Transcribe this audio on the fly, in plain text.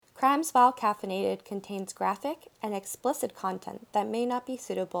Crimes While Caffeinated contains graphic and explicit content that may not be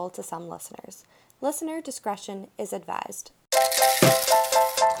suitable to some listeners. Listener discretion is advised.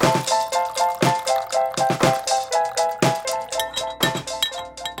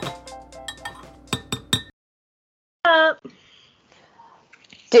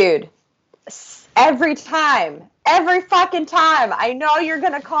 Dude, every fucking time, I know you're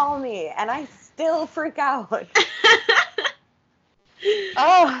gonna call me, and I still freak out.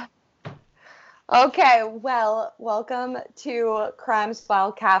 Oh. Okay, well, welcome to Crimes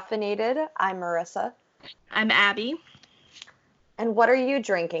While Caffeinated. I'm Marissa. I'm Abby. And what are you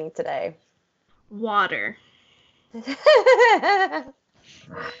drinking today? Water.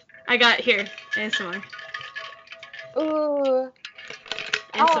 I got here, ASMR. Ooh.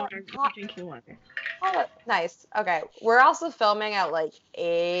 ASMR, drinking water. Oh, nice. Okay, we're also filming at like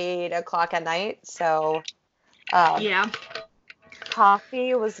 8 o'clock at night, so yeah.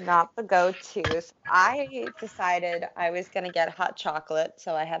 Coffee was not the go-to. So I decided I was going to get hot chocolate,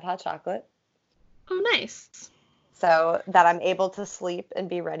 so I have hot chocolate. Oh, nice. So that I'm able to sleep and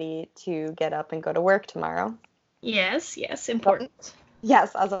be ready to get up and go to work tomorrow. Yes, important.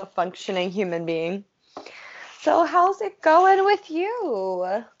 Yes, as a functioning human being. So how's it going with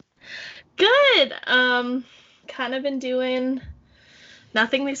you? Good. Kind of been doing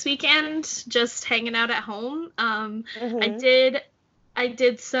nothing this weekend, just hanging out at home. I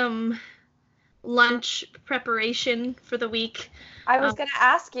did some lunch preparation for the week. I was going to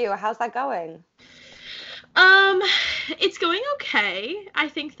ask you, how's that going? It's going okay. I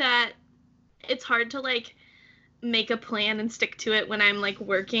think that it's hard to like make a plan and stick to it when I'm like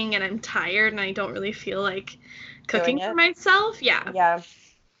working and I'm tired and I don't really feel like cooking for myself. Yeah. Yeah.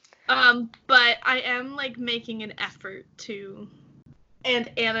 But I am like making an effort to, and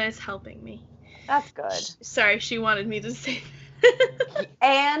Anna is helping me. That's good. Sorry, she wanted me to say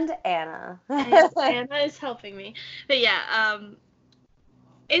and Anna. Anna is helping me. But yeah,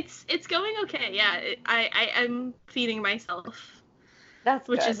 it's going okay. Yeah, I'm feeding myself.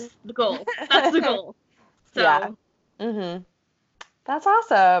 Which good. is the goal. That's the goal. So. Yeah. That's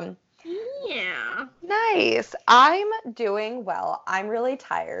awesome. Yeah. Nice. I'm doing well. I'm really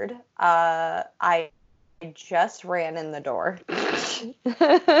tired. I just ran in the door.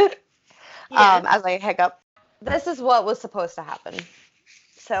 As I hiccup. This is what was supposed to happen.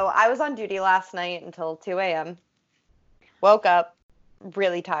 So I was on duty last night until 2 a.m. Woke up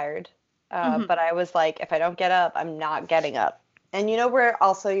really tired. But I was like, if I don't get up, I'm not getting up. And you know where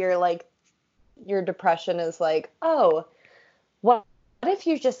also you're like, your depression is like, oh, what if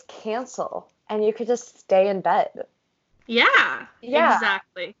you just cancel and you could just stay in bed? Yeah.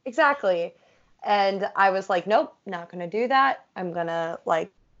 Exactly. And I was like, nope, not going to do that. I'm going to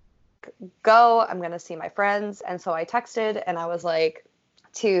like go. I'm going to see my friends. And so I texted and I was like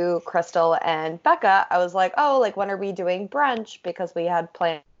to Crystal and Becca, I was like, oh, like when are we doing brunch? Because we had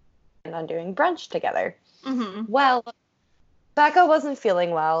planned on doing brunch together. Well, Becca wasn't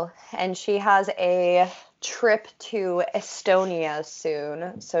feeling well, and she has a trip to Estonia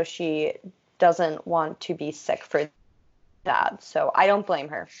soon, so she doesn't want to be sick for that. So I don't blame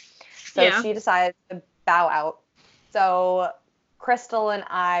her. So she decided to bow out. So Crystal and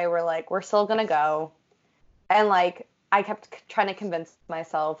I were like, we're still going to go. And like, I kept trying to convince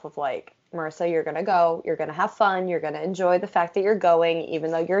myself of like, Marissa, you're going to go. You're going to have fun. You're going to enjoy the fact that you're going,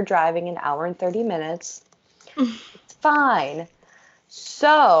 even though you're driving an hour and 30 minutes. It's fine.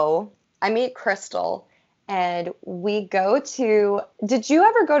 So I meet Crystal and we go to, did you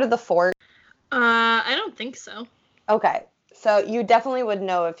ever go to the fort? I don't think so. Okay. So you definitely would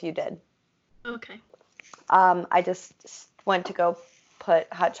know if you did. Okay. I just went to go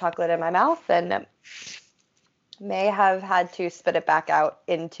put hot chocolate in my mouth and may have had to spit it back out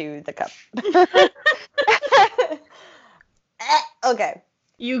into the cup. Okay.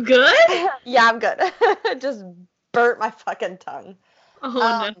 You good? Yeah, I'm good. Just burnt my fucking tongue.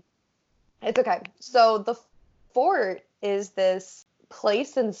 Oh, no. It's okay. So the fort is this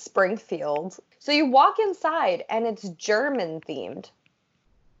place in Springfield. So you walk inside and it's German themed.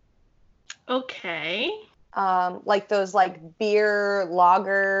 Okay. Like those like beer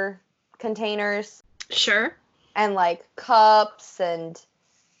lager containers. Sure. And like cups and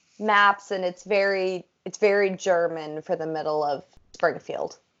maps, and it's very German for the middle of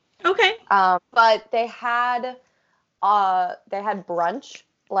Springfield. Okay. But they had brunch,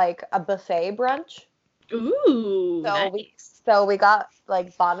 like a buffet brunch. Ooh. Nice. So we got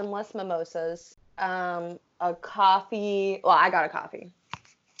like bottomless mimosas, a coffee. Well, I got a coffee.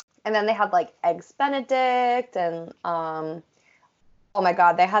 And then they had like eggs Benedict and oh my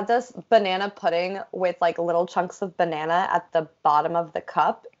God, they had this banana pudding with like little chunks of banana at the bottom of the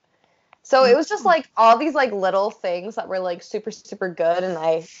cup. So it was just like all these like little things that were like super, super good, and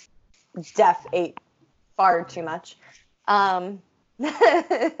I ate far too much. But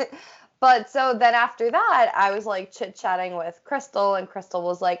so then after that, I was like chit-chatting with Crystal, and Crystal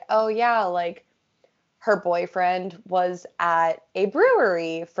was like, oh yeah, like her boyfriend was at a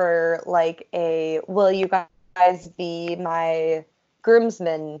brewery for like a will you guys be my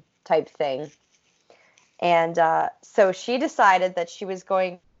groomsmen type thing. And so she decided that she was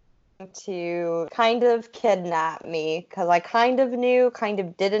going to kind of kidnap me, because I kind of knew, kind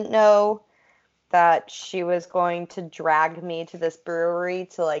of didn't know, that she was going to drag me to this brewery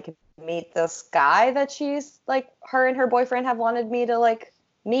to like meet this guy that she's like, her and her boyfriend have wanted me to like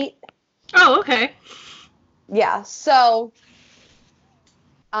meet. Oh, okay. Yeah, so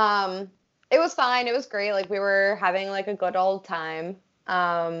it was fine. It was great. Like we were having like a good old time.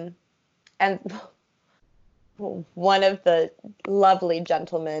 And one of the lovely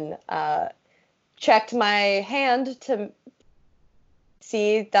gentlemen checked my hand to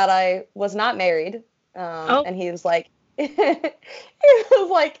see that I was not married. And he was like, he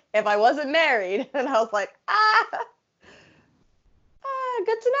was like, if I wasn't married. And I was like,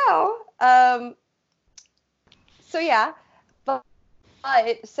 good to know. So yeah, but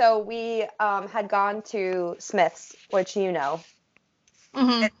so we had gone to Smith's, which you know.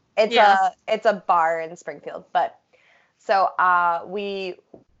 Mm-hmm. It's a bar in Springfield. But so we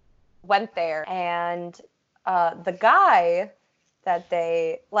went there, and the guy that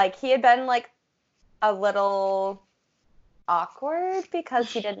they like, he had been like a little awkward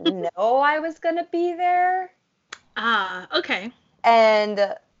because he didn't know I was gonna be there. Okay.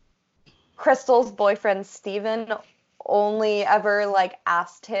 And Crystal's boyfriend Steven only ever like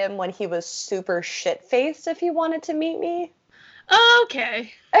asked him when he was super shit-faced if he wanted to meet me.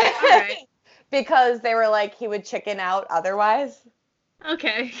 Okay. All right. Because they were like, he would chicken out otherwise.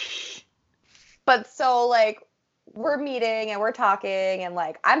 Okay. But so like we're meeting and we're talking, and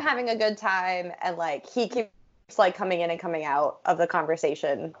like I'm having a good time, and like he keeps like coming in and coming out of the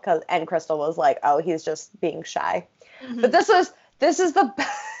conversation, and Crystal was like, oh, he's just being shy. Mm-hmm. But this is the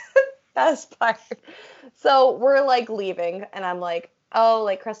best part. So we're like leaving, and I'm like, oh,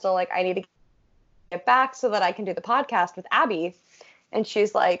 like Crystal, like I need to get back so that I can do the podcast with Abby. And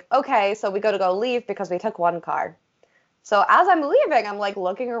she's like, okay. So we go leave because we took one car. So as I'm leaving, I'm like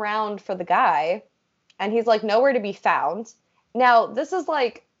looking around for the guy, and he's like nowhere to be found. Now this is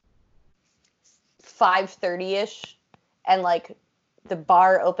like 5:30ish, and like the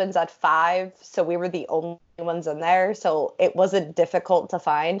bar opens at 5, so we were the only ones in there, so it wasn't difficult to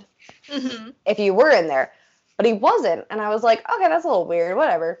find if you were in there. But he wasn't, and I was like, okay, that's a little weird,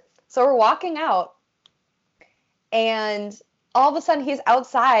 whatever. So we're walking out, and all of a sudden he's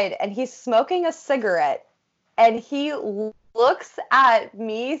outside, and he's smoking a cigarette, and he looks at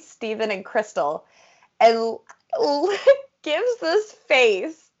me, Steven, and Crystal, and gives this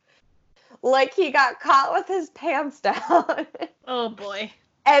face like he got caught with his pants down. Oh, boy.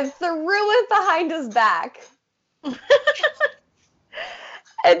 And threw it behind his back.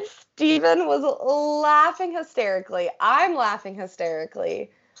 And Steven was laughing hysterically. I'm laughing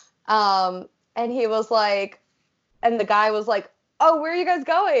hysterically. And he was like, and the guy was like, oh, where are you guys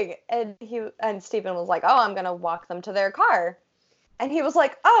going? And Steven was like, oh, I'm going to walk them to their car. And he was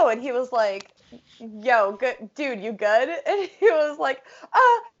like, oh, and he was like, yo, good, dude, you good? And he was like,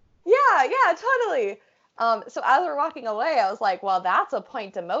 yeah, totally. So as we're walking away, I was like, well, that's a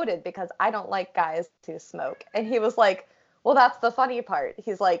point demoted because I don't like guys who smoke. And he was like, well, that's the funny part.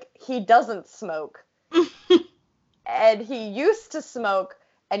 He's like, he doesn't smoke. And he used to smoke,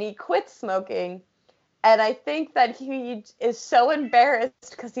 and he quit smoking. And I think that he is so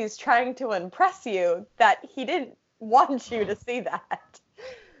embarrassed because he's trying to impress you that he didn't want you to see that.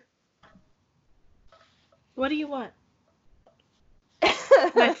 What do you want?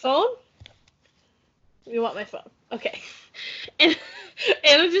 My phone? You want my phone. Okay. And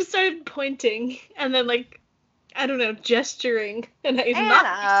Anna just started pointing and then, like, I don't know, gesturing. And I was not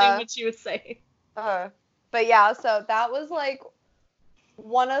understanding what she was saying. But yeah, so that was, like,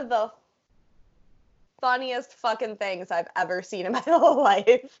 one of the funniest fucking things I've ever seen in my whole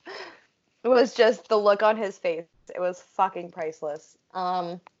life. It was just the look on his face. It was fucking priceless.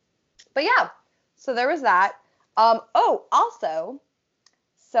 But yeah, so there was that. Oh, also,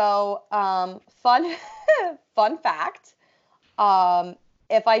 so fun fact,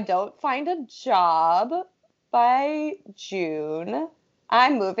 if I don't find a job by June,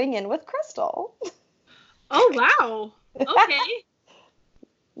 I'm moving in with Crystal. Oh, wow. Okay.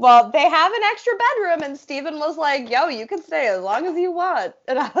 Well, they have an extra bedroom, and Steven was like, yo, you can stay as long as you want.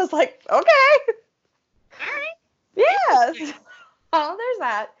 And I was like, okay. All right. Yes. Oh, there's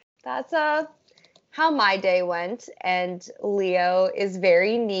that. that's how my day went. And Leo is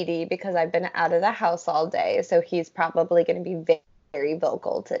very needy because I've been out of the house all day. So he's probably going to be very, very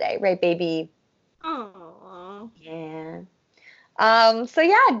vocal today. Right, baby? Oh. Yeah. So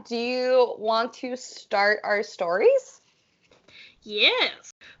yeah, do you want to start our stories?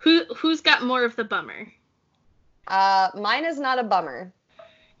 Yes. Who's got more of the bummer? Mine is not a bummer.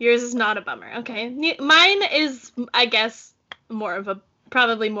 Yours is not a bummer. Okay. Mine is, I guess,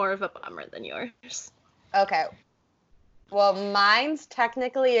 probably more of a bummer than yours. Okay. Well, mine's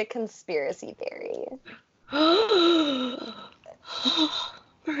technically a conspiracy theory.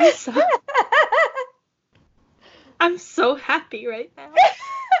 Marissa. I'm so happy right now.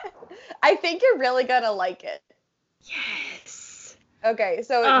 I think you're really gonna like it. Yes. Okay,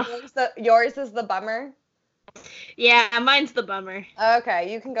 so yours is the bummer? Yeah, mine's the bummer.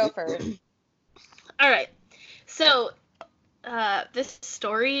 Okay, you can go first. All right. So, this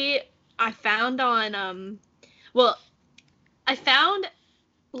story I found on, I found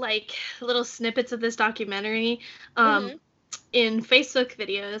like little snippets of this documentary in Facebook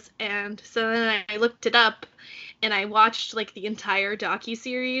videos, and so then I looked it up and I watched like the entire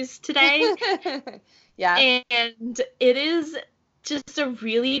docuseries today. Yeah. And it is just a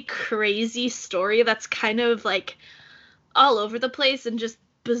really crazy story that's kind of like all over the place and just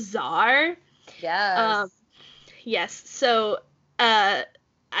bizarre. Yes. Yes. So I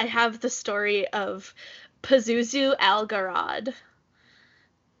have the story of Pazuzu Algarad.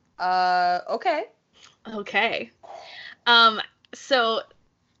 Okay. Okay. So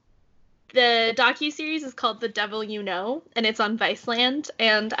the docuseries is called The Devil You Know, and it's on Viceland,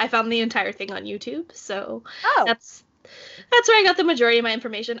 and I found the entire thing on YouTube, so that's where I got the majority of my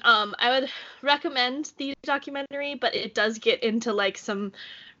information. I would recommend the documentary, but it does get into like some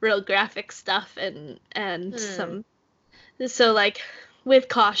real graphic stuff and some, so like with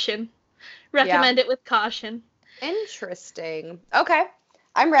caution. Recommend it with caution. Interesting. Okay.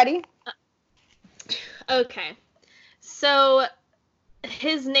 I'm ready. Okay. So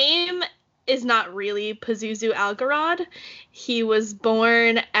his name is not really Pazuzu Algarad. He was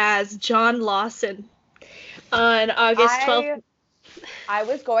born as John Lawson on August 12th. I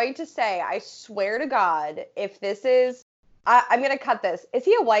was going to say, I swear to God, if this is... I'm going to cut this. Is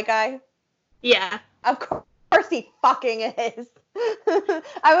he a white guy? Yeah. Of course he fucking is.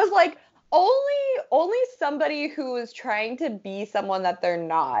 I was like, only somebody who is trying to be someone that they're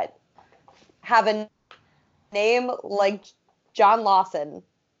not have a name like John Lawson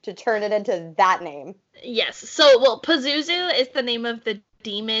to turn it into that name. Yes. So, well, Pazuzu is the name of the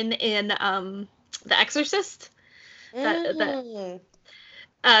demon in The Exorcist. So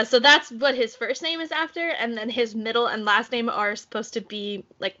that's what his first name is after, and then his middle and last name are supposed to be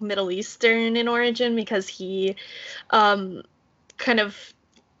like Middle Eastern in origin because he kind of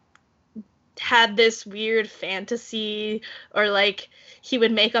had this weird fantasy, or like he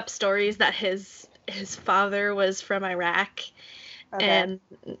would make up stories that his father was from Iraq. Okay. And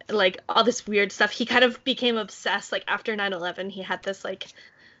like all this weird stuff. He kind of became obsessed, like after 9/11 he had this like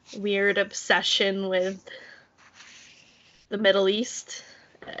weird obsession with the Middle East.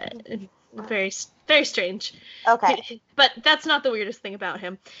 Very, very strange. Okay. But that's not the weirdest thing about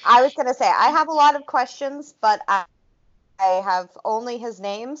him. I was gonna say, I have a lot of questions, but I have only his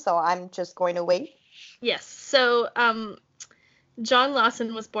name, so I'm just going to wait. Yes. So John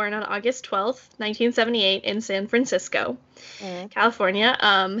Lawson was born on August 12th, 1978 in San Francisco,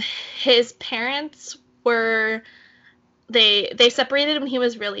 California. His parents were, they separated when he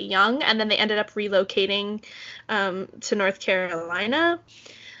was really young, and then they ended up relocating to North Carolina.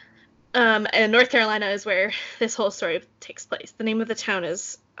 And North Carolina is where this whole story takes place. The name of the town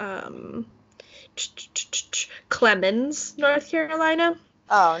is Clemens, North Carolina.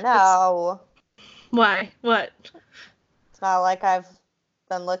 Oh, no. Why? What? It's not like I've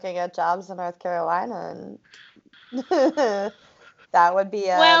been looking at jobs in North Carolina, and that would be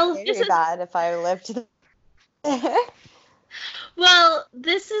very bad if I lived there. Well,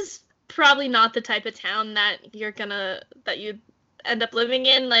 this is probably not the type of town that you'd end up living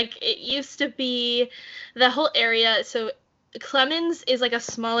in. Like, it used to be the whole area. So Clemens is like a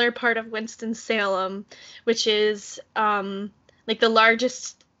smaller part of Winston-Salem, which is like the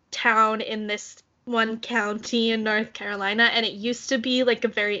largest town in this one county in North Carolina, and it used to be like a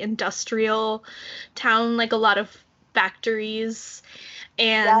very industrial town, like a lot of factories.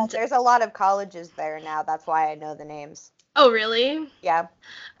 And yeah, there's a lot of colleges there now. That's why I know the names. Oh, really? Yeah.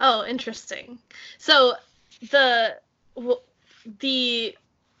 Oh, interesting. So the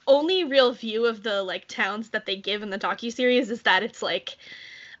only real view of the like towns that they give in the docuseries is that it's like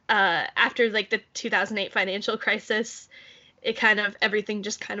after like the 2008 financial crisis, it kind of, everything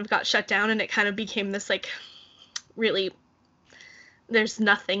just kind of got shut down, and it kind of became this, like, really, there's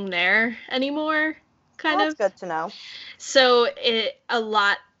nothing there anymore, kind of. That's good to know. So a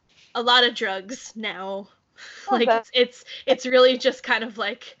lot of drugs now. Like, it's really just kind of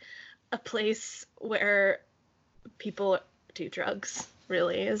like a place where people do drugs,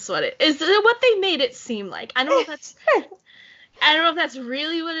 really, is what it is, what they made it seem like. I don't know if that's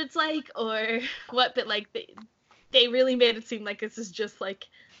really what it's like or what, but like they really made it seem like this is just like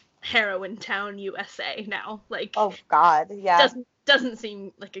Heroin Town, USA now. Like, oh God, yeah. Doesn't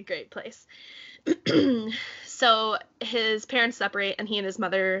seem like a great place. So his parents separate, and he and his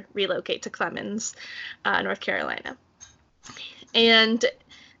mother relocate to Clemens, North Carolina. And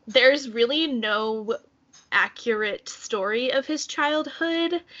there's really no accurate story of his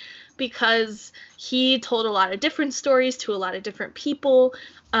childhood, because he told a lot of different stories to a lot of different people,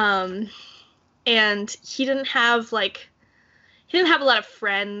 and he didn't have a lot of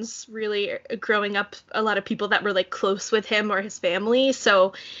friends really growing up, a lot of people that were like close with him or his family.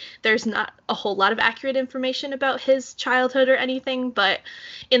 So there's not a whole lot of accurate information about his childhood or anything. But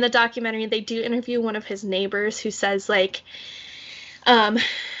in the documentary, they do interview one of his neighbors who says like,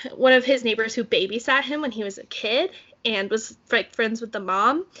 one of his neighbors who babysat him when he was a kid and was like friends with the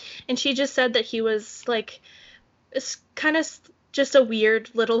mom. And she just said that he was like kind of just a weird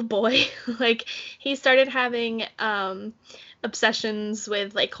little boy. Like, he started having, obsessions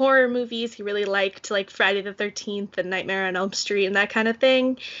with like horror movies. He really liked like Friday the 13th and Nightmare on Elm Street and that kind of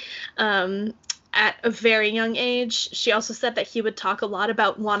thing, at a very young age. She also said that he would talk a lot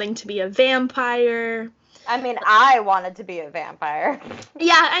about wanting to be a vampire. I mean, I wanted to be a vampire.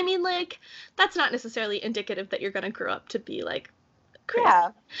 Yeah, I mean, like, that's not necessarily indicative that you're gonna grow up to be like crazy.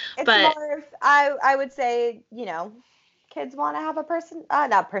 Yeah, it's more of, I would say, you know, kids want to have a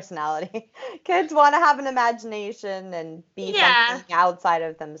not personality. Kids want to have an imagination and be something outside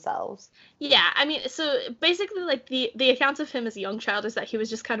of themselves. Yeah, I mean, so basically, like, the accounts of him as a young child is that he was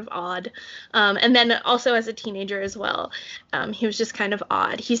just kind of odd. And then also as a teenager as well, he was just kind of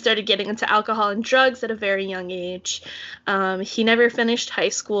odd. He started getting into alcohol and drugs at a very young age. He never finished high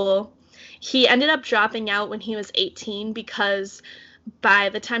school. He ended up dropping out when he was 18 because by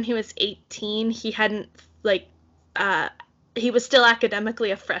the time he was 18, he hadn't, like, he was still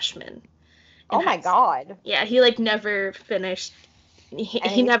academically a freshman. Oh my God. Yeah, he like never finished.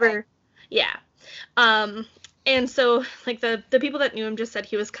 He never, yeah. And so like the people that knew him just said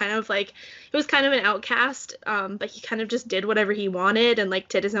he was kind of an outcast, but he kind of just did whatever he wanted and like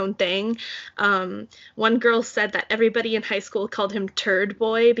did his own thing. One girl said that everybody in high school called him Turd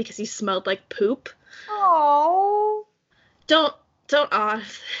Boy because he smelled like poop. Oh. Don't okay.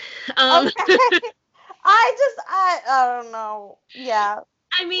 I don't know. Yeah.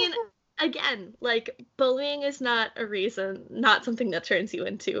 I mean, again, like, bullying is not something that turns you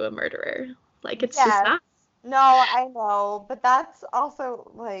into a murderer. Like, it's just not. No, I know, but that's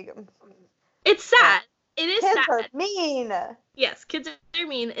also, like... It's sad. It is sad. Kids are mean. Yes, kids are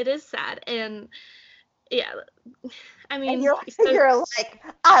mean. It is sad. And, yeah, I mean... And you're like,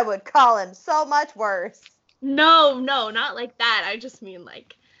 I would call him so much worse. No, not like that. I just mean,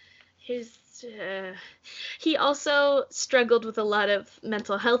 like, he also struggled with a lot of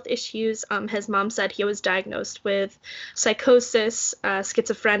mental health issues. His mom said he was diagnosed with psychosis,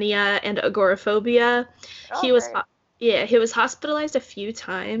 schizophrenia, and agoraphobia. Okay. He was hospitalized a few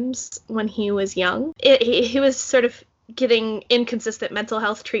times when he was young. He was sort of getting inconsistent mental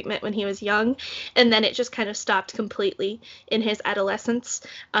health treatment when he was young, and then it just kind of stopped completely in his adolescence.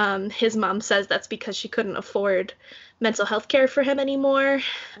 His mom says that's because she couldn't afford mental health care for him anymore.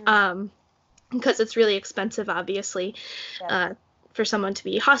 Because it's really expensive, obviously, for someone to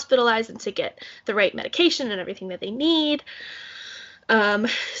be hospitalized and to get the right medication and everything that they need.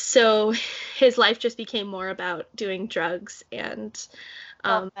 So his life just became more about doing drugs and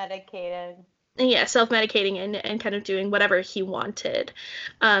self-medicating. Yeah, self-medicating and kind of doing whatever he wanted.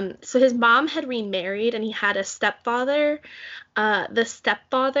 So his mom had remarried and he had a stepfather. The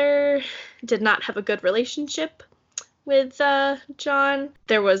stepfather did not have a good relationship with John.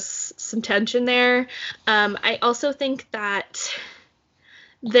 There was some tension there. I also think that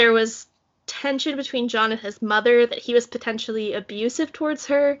there was tension between John and his mother, that he was potentially abusive towards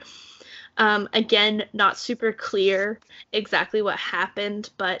her. Again, not super clear exactly what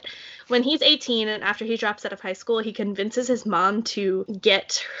happened, but when he's 18 and after he drops out of high school, he convinces his mom to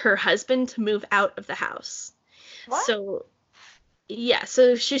get her husband to move out of the house. What? So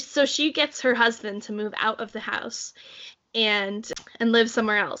she gets her husband to move out of the house and live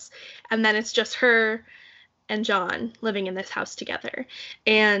somewhere else. And then it's just her and John living in this house together.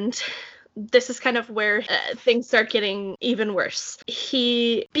 And this is kind of where things start getting even worse.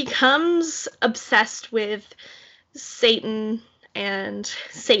 He becomes obsessed with Satan and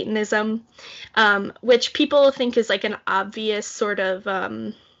Satanism, which people think is like an obvious sort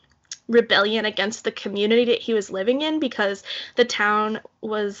of rebellion against the community that he was living in, because the town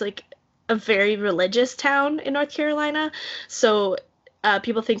was like a very religious town in North Carolina. So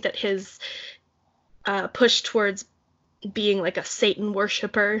people think that his push towards being like a Satan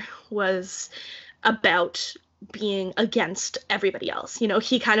worshiper was about being against everybody else. You know,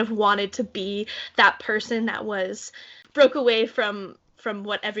 he kind of wanted to be that person that was broke away from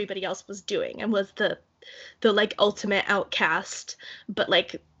what everybody else was doing and was the like ultimate outcast, but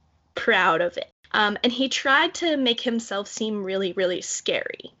like proud of it. And he tried to make himself seem really, really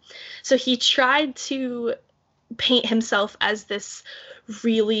scary. So he tried to paint himself as this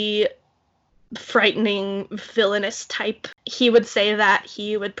really frightening, villainous type. He would say that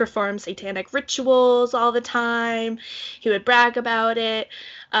he would perform satanic rituals all the time. He would brag about it.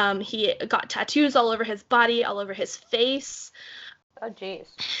 He got tattoos all over his body, all over his face. Oh, jeez.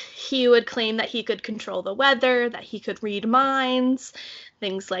 He would claim that he could control the weather, that he could read minds,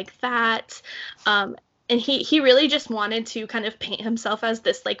 things like that. And he really just wanted to kind of paint himself as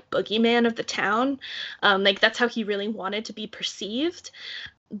this like boogeyman of the town. Like that's how he really wanted to be perceived.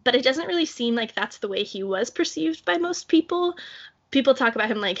 But it doesn't really seem like that's the way he was perceived by most people. People talk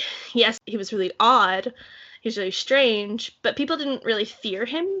about him like, yes, he was really odd, he was really strange, but people didn't really fear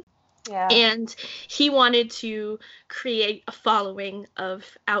him. Yeah. And he wanted to create a following of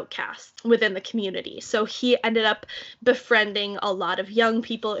outcasts within the community. So he ended up befriending a lot of young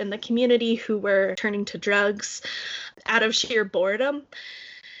people in the community who were turning to drugs out of sheer boredom.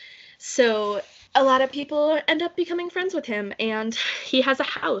 So a lot of people end up becoming friends with him, and he has a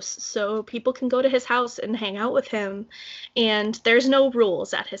house, so people can go to his house and hang out with him, and there's no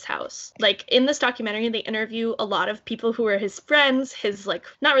rules at his house. Like, in this documentary, they interview a lot of people who were his friends, his, like,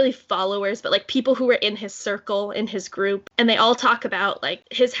 not really followers, but, like, people who were in his circle, in his group, and they all talk about, like,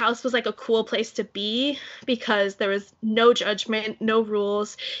 his house was, like, a cool place to be because there was no judgment, no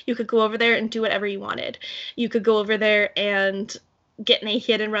rules. You could go over there and do whatever you wanted. You could go over there and get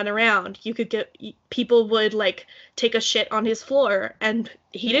naked and run around. You could people would like take a shit on his floor and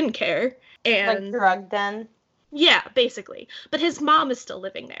he didn't care. And like drug den. Yeah, basically. But his mom is still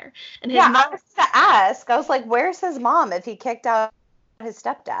living there. And his mom, I was to ask. I was like, where's his mom if he kicked out his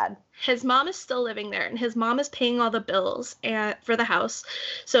stepdad? His mom is still living there, and his mom is paying all the bills for the house,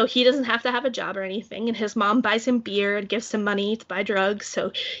 so he doesn't have to have a job or anything, and his mom buys him beer and gives him money to buy drugs,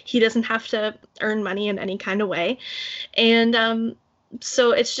 so he doesn't have to earn money in any kind of way. And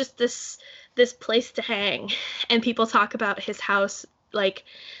so it's just this place to hang. And people talk about his house like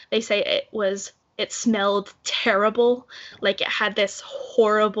they say it smelled terrible, like it had this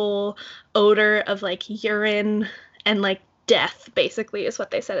horrible odor of like urine and like death, basically, is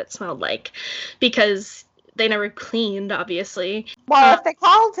what they said it smelled like, because they never cleaned, obviously. Well, if they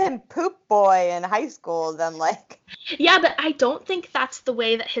called him Poop Boy in high school, then like... Yeah, but I don't think that's the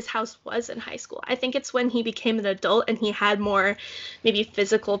way that his house was in high school. I think it's when he became an adult and he had more maybe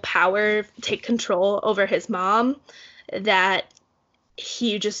physical power, take control over his mom, that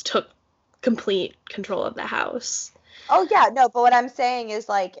he just took complete control of the house. Oh, yeah, no, but what I'm saying is,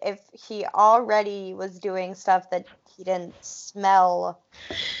 like, if he already was doing stuff that he didn't smell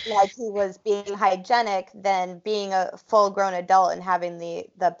like he was being hygienic, then being a full-grown adult and having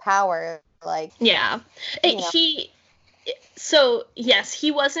the power, like... Yeah. So, yes,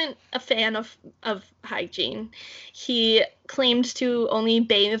 he wasn't a fan of hygiene. He claimed to only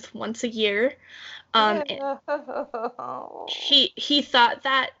bathe once a year. He thought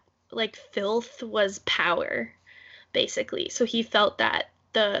that, like, filth was power, basically. So he felt that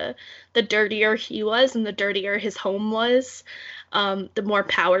the dirtier he was and the dirtier his home was, the more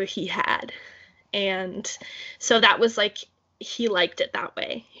power he had. And so that was like, he liked it that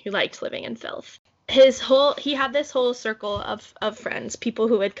way. He liked living in filth. He had this whole circle of friends, people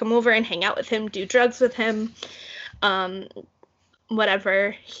who would come over and hang out with him, do drugs with him,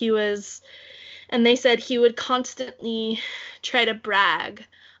 whatever. And they said he would constantly try to brag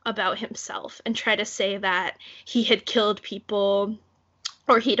about himself and try to say that he had killed people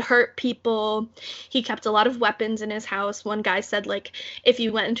or he'd hurt people. He kept a lot of weapons in his house. One guy said, like, if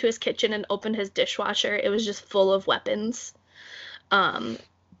you went into his kitchen and opened his dishwasher, it was just full of weapons.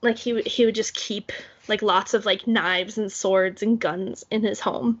 Like, he would just keep, like, lots of, like, knives and swords and guns in his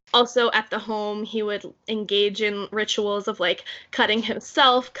home. Also, at the home, he would engage in rituals of, like, cutting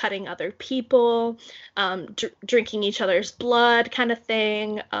himself, cutting other people, drinking each other's blood kind of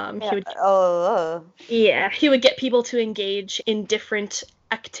thing. He would get people to engage in different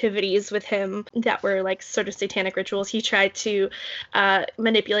activities with him that were like sort of satanic rituals. He tried to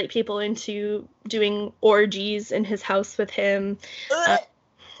manipulate people into doing orgies in his house with him. I'm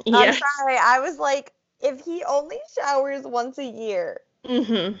sorry. I was like, if he only showers once a year.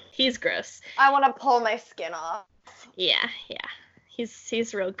 He's gross. I want to pull my skin off. Yeah.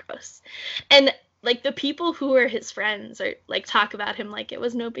 He's real gross. And like the people who are his friends are like talk about him like it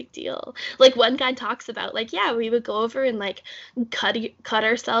was no big deal. Like one guy talks about like, yeah, we would go over and like cut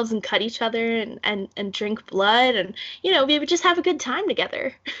ourselves and cut each other and drink blood, and you know, we would just have a good time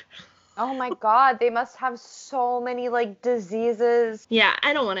together. Oh my God, they must have so many like diseases. Yeah,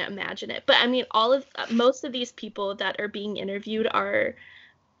 I don't want to imagine it. But I mean, most of these people that are being interviewed are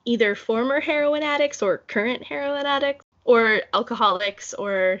either former heroin addicts or current heroin addicts or alcoholics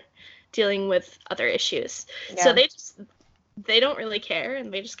or dealing with other issues. Yeah. So they don't really care,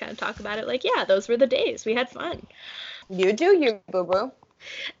 and they just kind of talk about it like, yeah, those were the days. We had fun. You do, you boo-boo.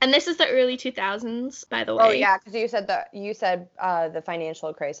 And this is the early 2000s, by the way. Oh yeah, because you said the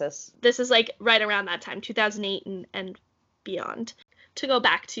financial crisis. This is like right around that time, 2008 and beyond. To go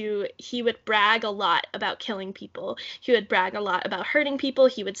back to, he would brag a lot about killing people. He would brag a lot about hurting people.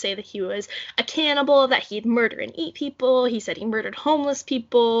 He would say that he was a cannibal, that he'd murder and eat people. He said he murdered homeless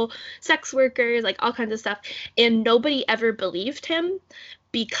people, sex workers, like all kinds of stuff. And nobody ever believed him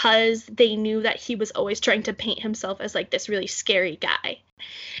because they knew that he was always trying to paint himself as like this really scary guy.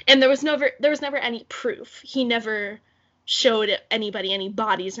 And there was never any proof. He never showed anybody any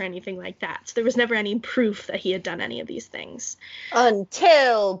bodies or anything like that. So there was never any proof that he had done any of these things.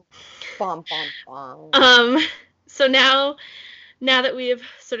 Until So now that we have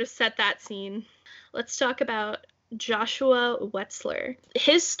sort of set that scene, let's talk about Joshua Wetzler.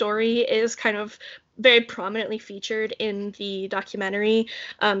 His story is kind of very prominently featured in the documentary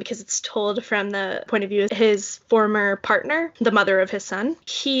because it's told from the point of view of his former partner, the mother of his son.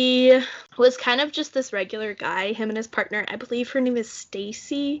 He was kind of just this regular guy. Him and his partner, I believe her name is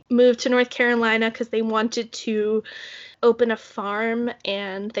Stacy, moved to North Carolina because they wanted to open a farm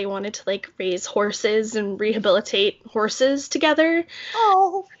and they wanted to like raise horses and rehabilitate horses together.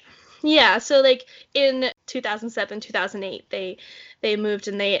 Oh. Yeah, so like in 2007, 2008, they moved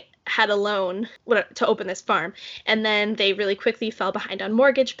and they had a loan to open this farm, and then they really quickly fell behind on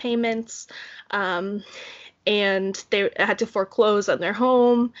mortgage payments, and they had to foreclose on their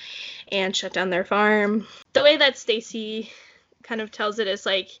home and shut down their farm. The way that Stacy kind of tells it is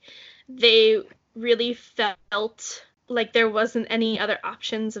like they really felt like there wasn't any other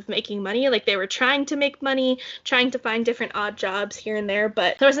options of making money. Like they were trying to make money, trying to find different odd jobs here and there,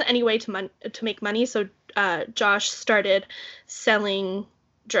 but there wasn't any way to make money. So Josh started selling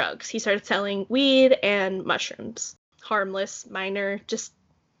drugs. He started selling weed and mushrooms. Harmless, minor, just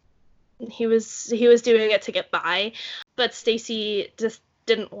he was doing it to get by. But Stacy just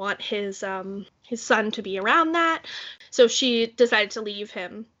didn't want his son to be around that. So she decided to leave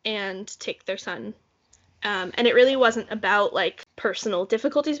him and take their son. And it really wasn't about like personal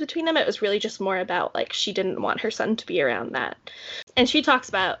difficulties between them. It was really just more about like she didn't want her son to be around that. And she talks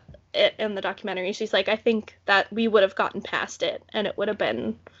about it in the documentary. She's like, I think that we would have gotten past it and it would have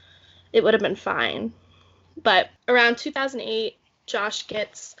been fine. But around 2008, Josh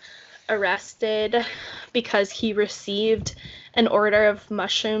gets arrested because he received an order of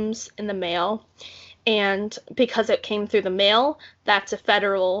mushrooms in the mail. And because it came through the mail, that's a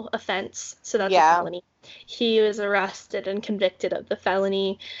federal offense. So that's a felony. He was arrested and convicted of the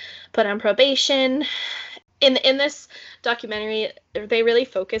felony, put on probation. In this documentary, they really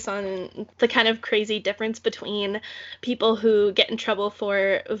focus on the kind of crazy difference between people who get in trouble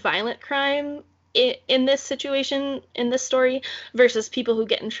for violent crime in this situation, in this story, versus people who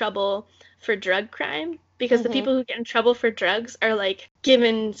get in trouble for drug crime. Because the people who get in trouble for drugs are like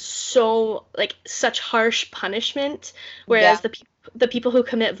given such harsh punishment, whereas the people who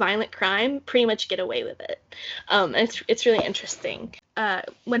commit violent crime pretty much get away with it. It's really interesting.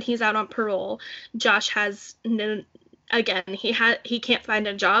 When he's out on parole, Josh has he can't find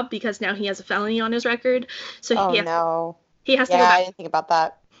a job because now he has a felony on his record. So he has to go back. I didn't think about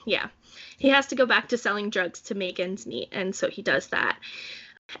that. Yeah, he has to go back to selling drugs to make ends meet, and so he does that.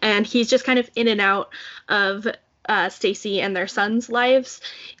 And he's just kind of in and out of Stacy and their son's lives.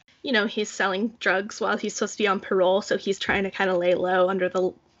 You know, he's selling drugs while he's supposed to be on parole, so he's trying to kind of lay low under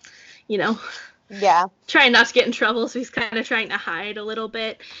the, trying not to get in trouble, so he's kind of trying to hide a little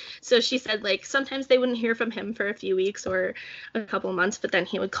bit. So she said, like, sometimes they wouldn't hear from him for a few weeks or a couple months, but then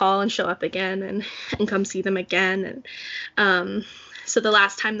he would call and show up again and come see them again. And so the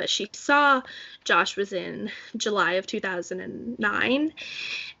last time that she saw Josh was in July of 2009,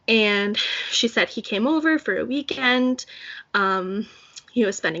 and she said he came over for a weekend. he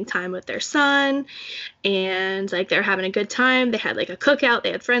was spending time with their son, and like they're having a good time. They had like a cookout,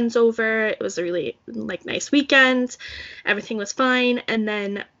 they had friends over. It was a really like nice weekend. Everything was fine, and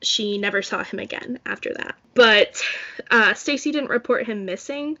then she never saw him again after that. But Stacy didn't report him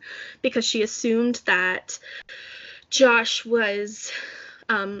missing because she assumed that Josh was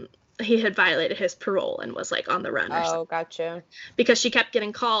he had violated his parole and was like on the run or something. Oh, gotcha. Because she kept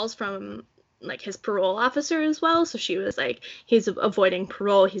getting calls from like his parole officer as well, so she was like, he's avoiding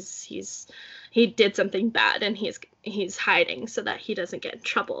parole, he did something bad and he's hiding so that he doesn't get in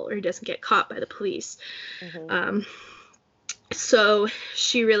trouble or he doesn't get caught by the police. So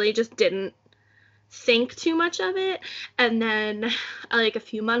she really just didn't think too much of it. And then like a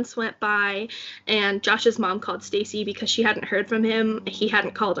few months went by, and Josh's mom called Stacy because she hadn't heard from him. He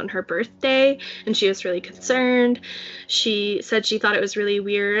hadn't called on her birthday, and she was really concerned. She said she thought it was really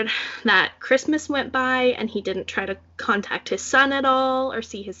weird that Christmas went by and he didn't try to contact his son at all or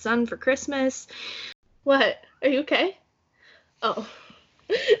see his son for Christmas. What? Are you okay? Oh.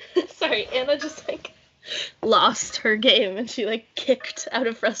 Sorry, Anna just like lost her game and she like kicked out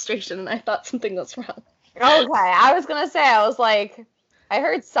of frustration, and I thought something was wrong. Okay, I was gonna say, I was like, I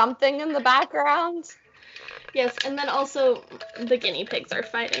heard something in the background. Yes, and then also the guinea pigs are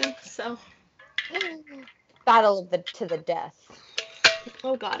fighting, so. Battle to the death.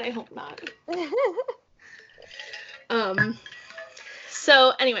 Oh god, I hope not.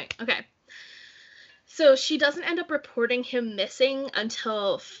 So anyway, okay. So she doesn't end up reporting him missing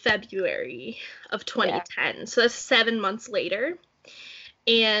until February of 2010. Yeah. So that's 7 months later.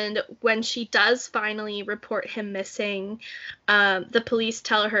 And when she does finally report him missing, the police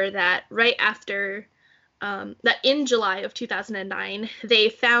tell her that right after, that in July of 2009, they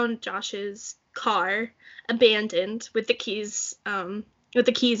found Josh's car abandoned with the keys in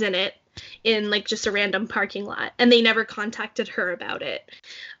it in like just a random parking lot, and they never contacted her about it,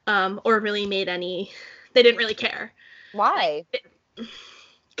 or really made any. They didn't really care. Why?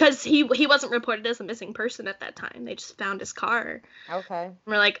 Because he wasn't reported as a missing person at that time. They just found his car. Okay. And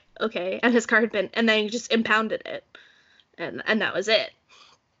we're like, okay, and his car had been, and they just impounded it, and that was it.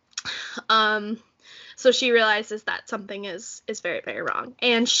 So she realizes that something is very, very wrong,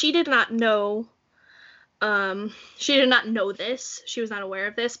 and she did not know. She did not know this. She was not aware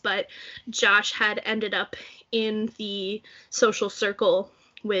of this, but Josh had ended up in the social circle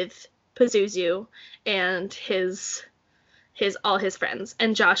with Pazuzu and all his friends.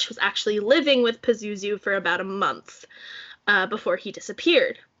 And Josh was actually living with Pazuzu for about a month before he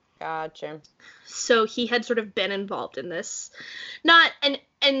disappeared. Gotcha. So he had sort of been involved in this.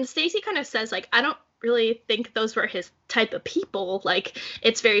 And Stacy kind of says, like, I don't really think those were his type of people. Like,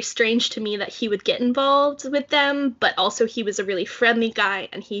 it's very strange to me that he would get involved with them, but also he was a really friendly guy,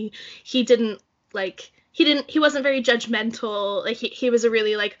 and he wasn't very judgmental. Like, he was a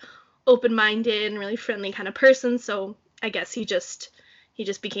really like open-minded and really friendly kind of person. So I guess he just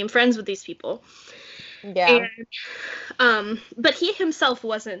became friends with these people. Yeah. And, but he himself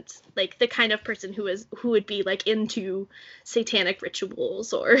wasn't like the kind of person who would be like into satanic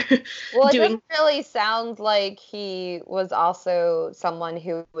rituals or well, it doesn't really sound like he was also someone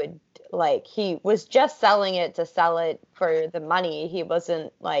who would like, he was just selling it to sell it for the money. He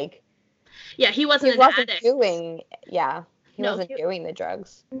wasn't like, he wasn't an addict. He wasn't doing the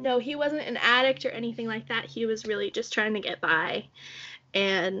drugs. No, he wasn't an addict or anything like that. He was really just trying to get by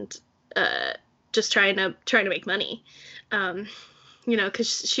and just trying to make money.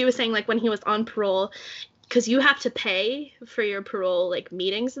 Because she was saying, like, when he was on parole, because you have to pay for your parole, like,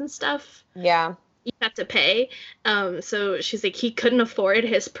 meetings and stuff. Yeah. You have to pay. So she's like, he couldn't afford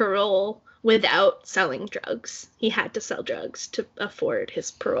his parole without selling drugs. He had to sell drugs to afford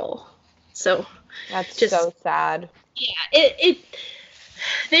his parole. So that's just so sad. Yeah,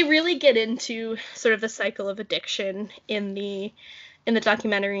 they really get into sort of the cycle of addiction in the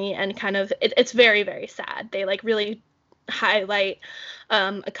documentary, and kind of it's very, very sad. They like really highlight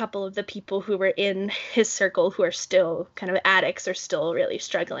a couple of the people who were in his circle who are still kind of addicts or still really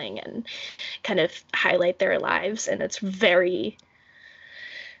struggling, and kind of highlight their lives, and it's very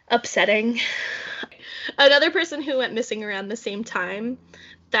upsetting. Another person who went missing around the same time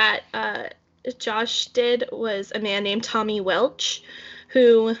that Josh did was a man named Tommy Welch,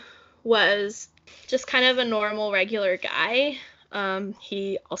 who was just kind of a normal, regular guy.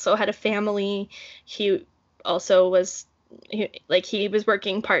 He also had a family. He also was he was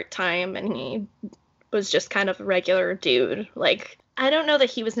working part-time, and he was just kind of a regular dude. Like, I don't know that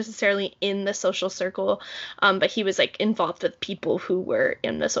he was necessarily in the social circle, but he was like involved with people who were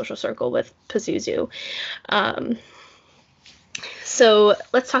in the social circle with Pazuzu. So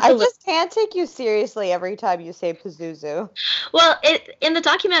let's talk I just can't take you seriously every time you say Pazuzu. Well, in the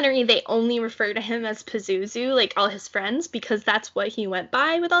documentary, they only refer to him as Pazuzu, like all his friends, because that's what he went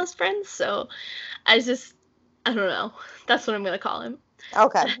by with all his friends. So I don't know. That's what I'm going to call him.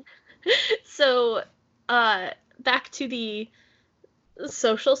 Okay. So back to the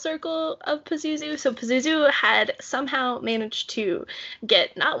social circle of Pazuzu. So Pazuzu had somehow managed to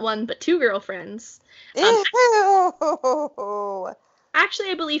get not one, but two girlfriends. Ew!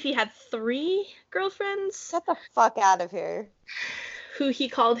 Actually, I believe he had 3 girlfriends. Get the fuck out of here. Who he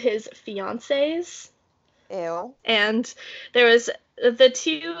called his fiancés. Ew. And there was the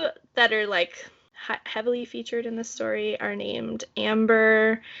 2 that are like heavily featured in the story are named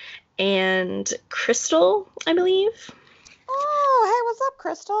Amber and Crystal, I believe. Oh, hey, what's up,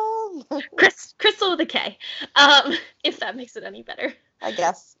 Crystal? Crystal with a K, if that makes it any better. I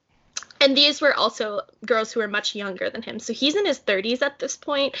guess. And these were also girls who were much younger than him. So he's in his 30s at this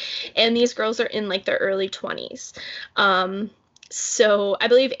point, and these girls are in like their early 20s. So I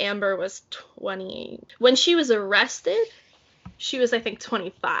believe Amber was 20. When she was arrested, she was, I think,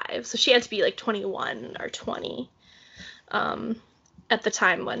 25. So she had to be like 21 or 20 at the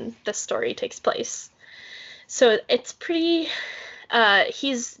time when the story takes place. So it's pretty...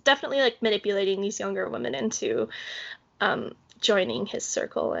 he's definitely like manipulating these younger women into joining his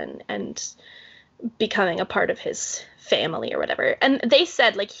circle and becoming a part of his family or whatever. And they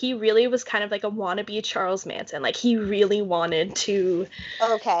said like he really was kind of like a wannabe Charles Manson. Like he really wanted to...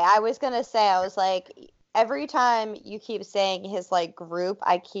 Okay, I was gonna say, I was like, every time you keep saying his like group,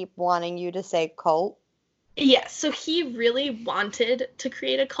 I keep wanting you to say cult. Yeah, so he really wanted to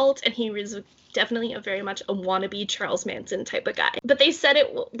create a cult, and he was definitely very much a wannabe Charles Manson type of guy. But they said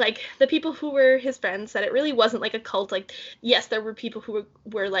it, like, the people who were his friends said it really wasn't like a cult. Like, yes, there were people who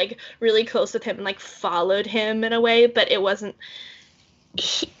were like really close with him and like followed him in a way, but it wasn't...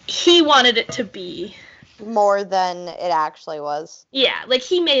 He wanted it to be more than it actually was. Yeah, like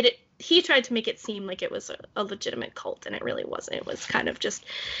he tried to make it seem like it was a legitimate cult, and it really wasn't. It was kind of just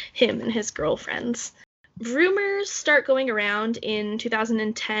him and his girlfriends. Rumors start going around in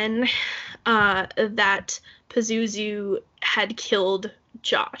 2010 that Pazuzu had killed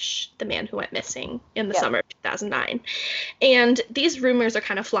Josh, the man who went missing in the summer of 2009. And these rumors are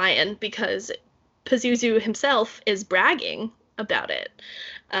kind of flying because Pazuzu himself is bragging about it.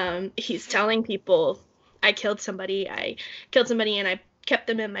 He's telling people, I killed somebody and I kept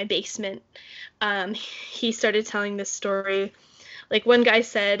them in my basement. He started telling this story. Like, one guy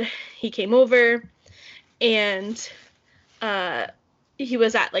said he came over and he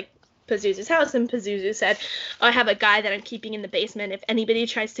was at like Pazuzu's house, and Pazuzu said, oh, I have a guy that I'm keeping in the basement. If anybody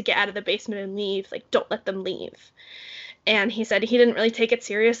tries to get out of the basement and leave, like, don't let them leave. And he said he didn't really take it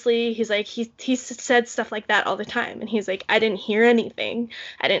seriously. He's like, he said stuff like that all the time. And he's like, I didn't hear anything.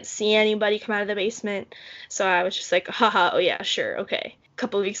 I didn't see anybody come out of the basement. So I was just like, haha, oh yeah, sure, okay. A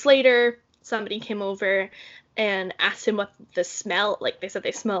couple of weeks later, somebody came over and asked him what the smell, like they said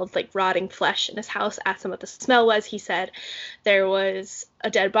they smelled like rotting flesh in his house, asked him what the smell was. He said there was a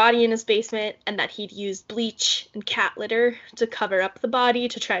dead body in his basement and that he'd used bleach and cat litter to cover up the body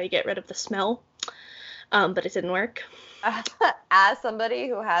to try to get rid of the smell. But it didn't work. As somebody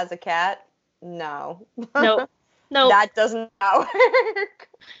who has a cat, no. Nope. That doesn't work.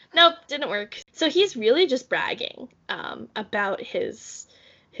 Nope, didn't work. So he's really just bragging about his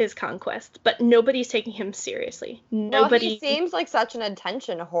conquest, but nobody's taking him seriously. Nobody. Well, he seems like such an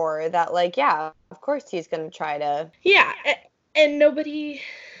attention whore that, like, yeah, of course he's gonna try to. Yeah, and nobody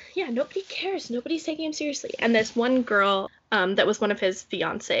cares. Nobody's taking him seriously. And this one girl, that was one of his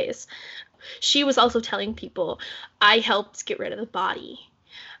fiancées, she was also telling people, I helped get rid of the body.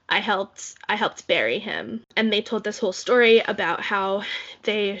 I helped bury him. And they told this whole story about how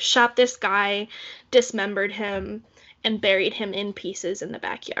they shot this guy, dismembered him, and buried him in pieces in the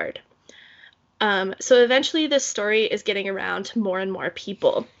backyard. So eventually this story is getting around to more and more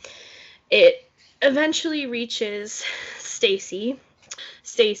people. It eventually reaches Stacy.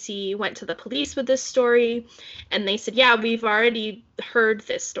 Stacy went to the police with this story, and they said, yeah, we've already heard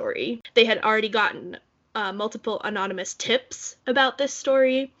this story. They had already gotten multiple anonymous tips about this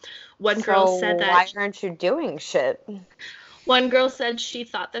story. One girl said that... why aren't you doing shit? One girl said she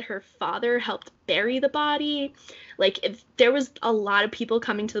thought that her father helped bury the body. Like, there was a lot of people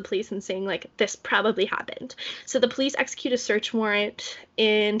coming to the police and saying, like, this probably happened. So the police execute a search warrant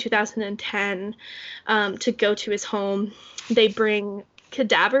in 2010 to go to his home. They bring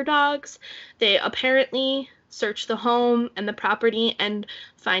cadaver dogs. They apparently search the home and the property and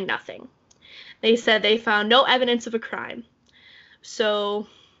find nothing. They said they found no evidence of a crime. So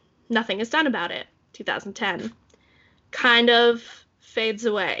nothing is done about it. 2010. kind of fades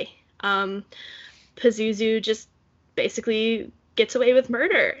away. Pazuzu just basically gets away with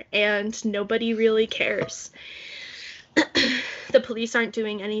murder, and nobody really cares. The police aren't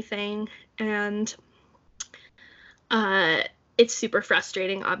doing anything, and it's super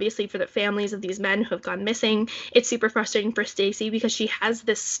frustrating, obviously, for the families of these men who have gone missing. It's super frustrating for Stacy because she has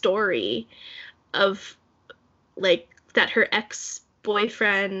this story of, like, that her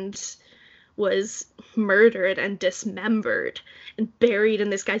ex-boyfriend was murdered and dismembered and buried in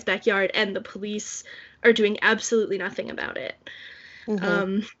this guy's backyard, and the police are doing absolutely nothing about it.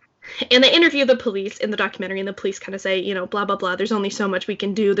 Mm-hmm. And they interview the police in the documentary, and the police kind of say, you know, blah, blah, blah, there's only so much we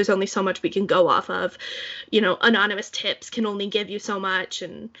can do. There's only so much we can go off of. You know, anonymous tips can only give you so much.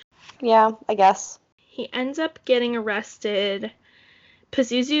 And yeah, I guess. He ends up getting arrested.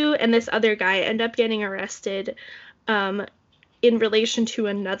 Pazuzu and this other guy end up getting arrested in relation to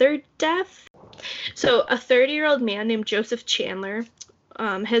another death. So a 30-year-old man named Joseph Chandler,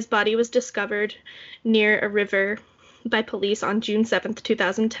 his body was discovered near a river by police on June 7th,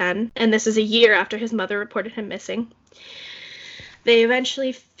 2010, and this is a year after his mother reported him missing. They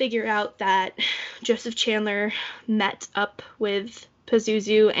eventually figure out that Joseph Chandler met up with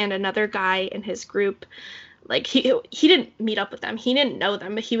Pazuzu and another guy in his group. Like, he didn't meet up with them. He didn't know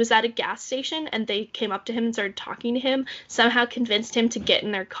them, but he was at a gas station, and they came up to him and started talking to him, somehow convinced him to get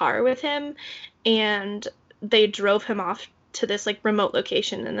in their car with him, and they drove him off to this, like, remote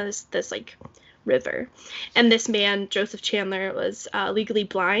location in this like, river. And this man, Joseph Chandler, was legally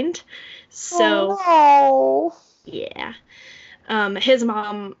blind. So, oh, no. Yeah. His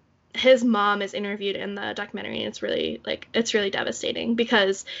mom is interviewed in the documentary, and it's really devastating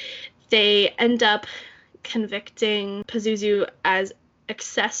because they end up convicting Pazuzu as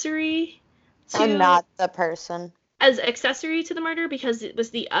accessory to... And not the person. As accessory to the murder because it was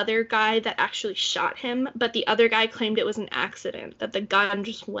the other guy that actually shot him, but the other guy claimed it was an accident, that the gun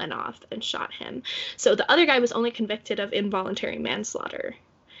just went off and shot him. So the other guy was only convicted of involuntary manslaughter,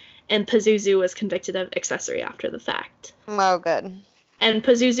 and Pazuzu was convicted of accessory after the fact. Oh, good. And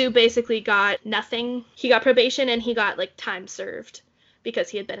Pazuzu basically got nothing. He got probation, and he got, like, time served because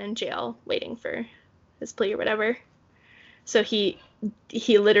he had been in jail waiting for his plea or whatever. So he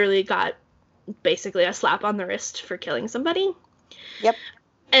literally got basically a slap on the wrist for killing somebody. Yep.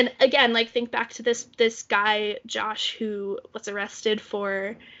 And again, like, think back to this guy, Josh, who was arrested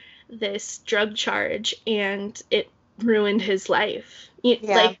for this drug charge, and it ruined his life.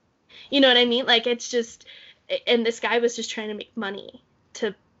 Yeah. Like, you know what I mean? Like, it's just, and this guy was just trying to make money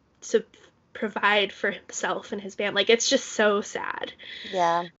to provide for himself and his family. Like, it's just so sad.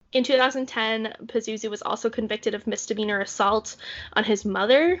 Yeah. In 2010, Pazuzu was also convicted of misdemeanor assault on his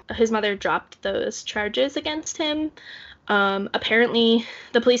mother. His mother dropped those charges against him. Apparently,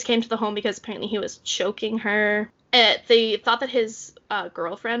 the police came to the home because apparently he was choking her. They thought that his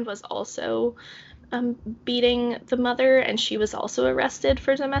girlfriend was also beating the mother, and she was also arrested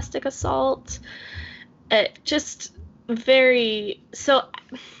for domestic assault. Just very... So,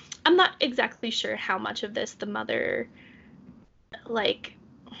 I'm not exactly sure how much of this the mother, like...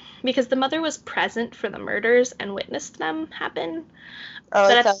 Because the mother was present for the murders and witnessed them happen. Oh,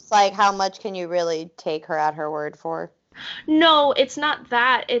 so it's like, how much can you really take her at her word for? No, it's not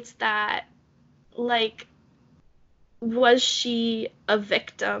that. It's that, like, was she a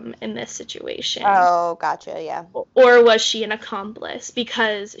victim in this situation? Oh, gotcha, yeah. Or was she an accomplice?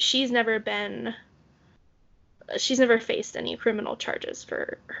 Because she's never faced any criminal charges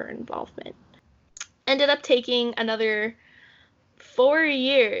for her involvement. Ended up taking another 4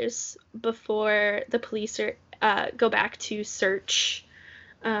 years before the police go back to search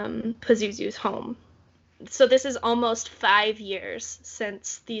Pazuzu's home. So this is almost 5 years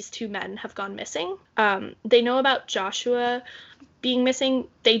since these two men have gone missing. They know about Joshua being missing.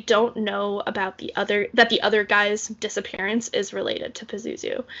 They don't know about the other guy's disappearance is related to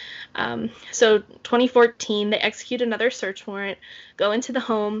Pazuzu. So 2014, they execute another search warrant, go into the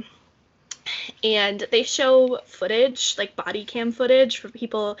home, and they show footage, like body cam footage for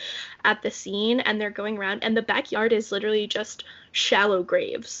people at the scene, and they're going around, and the backyard is literally just shallow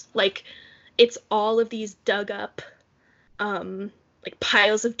graves. Like, it's all of these dug up, like,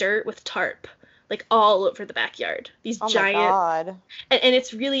 piles of dirt with tarp, like, all over the backyard. These giant... Oh my God. And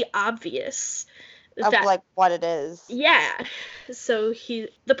it's really obvious of, like, what it is. Yeah. So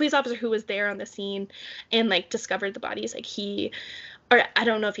the police officer who was there on the scene and, like, discovered the bodies, like, or I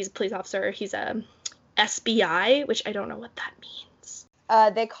don't know if he's a police officer or he's a SBI, which I don't know what that means.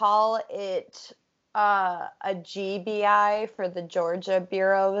 They call it a GBI for the Georgia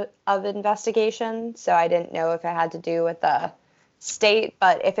Bureau of Investigation, so I didn't know if it had to do with the state,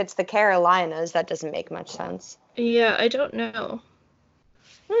 but if it's the Carolinas, that doesn't make much sense. Yeah, I don't know.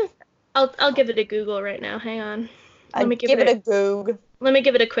 I'll give it a Google right now. Hang on. Let me give it a Goog. Let me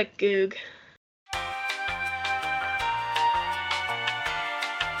give it a quick Goog.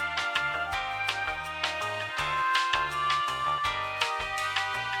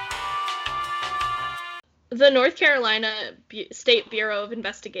 The North Carolina State Bureau of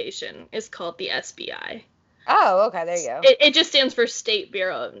Investigation is called the SBI. Oh, okay, there you go. It just stands for State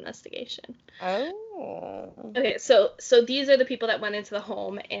Bureau of Investigation. Oh. Okay, so these are the people that went into the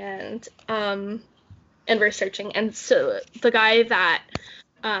home and were searching. And so the guy that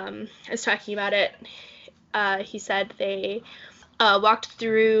is talking about it, he said they walked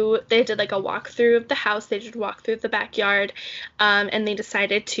through. They did like a walkthrough of the house. They did a walkthrough of the backyard, and they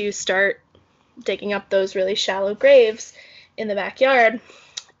decided to start digging up those really shallow graves in the backyard,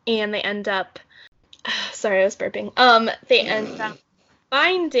 and they end up sorry, I was burping. They end up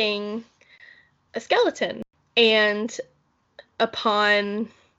finding a skeleton, and upon,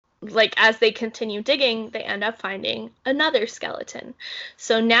 like, as they continue digging, they end up finding another skeleton.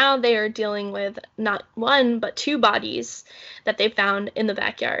 So now they are dealing with not one but two bodies that they found in the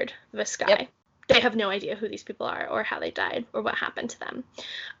backyard of a sky. Yep. They have no idea who these people are or how they died or what happened to them.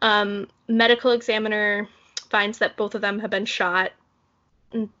 Medical examiner finds that both of them have been shot.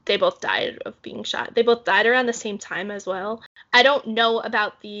 They both died of being shot. They both died around the same time as well. I don't know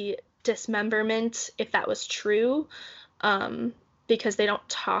about the dismemberment, if that was true, because they don't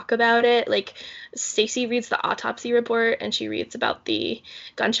talk about it. Like, Stacy reads the autopsy report, and she reads about the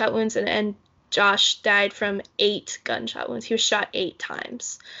gunshot wounds, and Josh died from 8 gunshot wounds. He was shot 8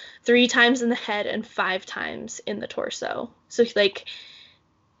 times. 3 times in the head and 5 times in the torso. So, like,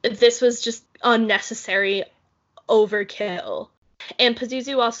 this was just unnecessary overkill. And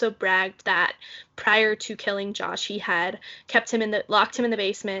Pazuzu also bragged that prior to killing Josh, he had locked him in the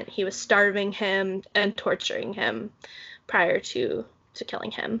basement. He was starving him and torturing him prior to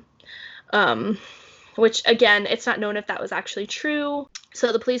killing him. Which, again, it's not known if that was actually true.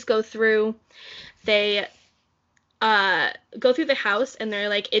 So the police go through. They go through the house, and they're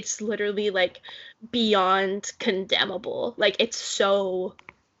like, it's literally, like, beyond condemnable. Like, it's so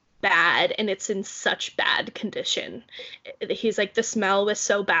bad, and it's in such bad condition. He's like, the smell was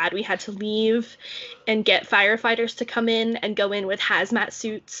so bad, we had to leave and get firefighters to come in and go in with hazmat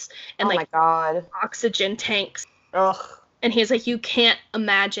suits and my God, oxygen tanks. Ugh. And he's like, you can't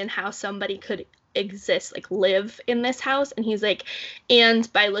imagine how somebody could exist, like, live in this house. And he's like,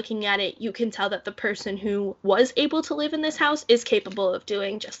 and by looking at it, you can tell that the person who was able to live in this house is capable of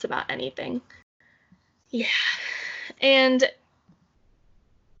doing just about anything. Yeah. And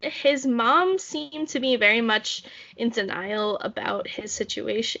his mom seemed to be very much in denial about his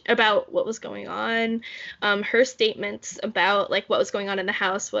situation, about what was going on. Her statements about, like, what was going on in the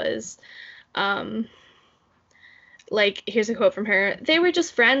house was, like, here's a quote from her. They were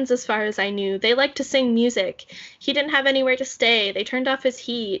just friends as far as I knew. They liked to sing music. He didn't have anywhere to stay. They turned off his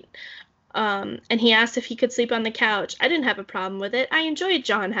heat. And he asked if he could sleep on the couch. I didn't have a problem with it. I enjoyed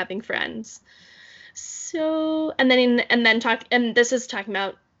John having friends. So, and this is talking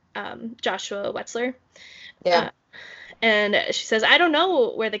about Joshua Wetzler. Yeah. And she says, I don't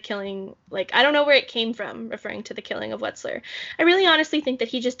know where the killing, like, I don't know where it came from, referring to the killing of Wetzler. I really honestly think that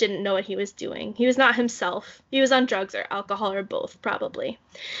he just didn't know what he was doing. He was not himself. He was on drugs or alcohol or both, probably.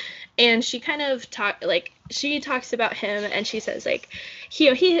 And she kind of she talks about him, and she says, like, he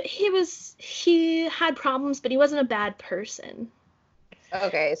had problems, but he wasn't a bad person.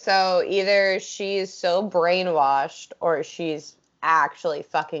 Okay, so either she's so brainwashed or she's actually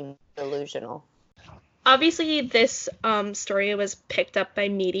fucking delusional. Obviously, this story was picked up by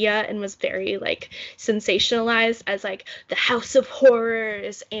media and was very, like, sensationalized as, like, the House of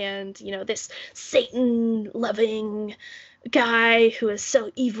Horrors and, you know, this Satan-loving guy who is so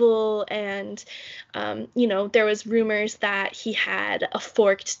evil. And, you know, there was rumors that he had a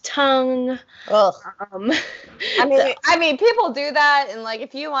forked tongue. Ugh. I mean, people do that, and, like,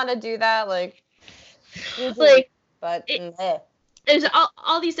 if you want to do that, like, but there's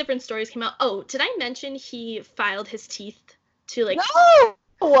all these different stories came out. Oh, did I mention he filed his teeth to, like... No!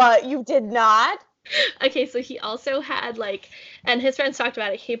 What? You did not? Okay, so he also had, like... And his friends talked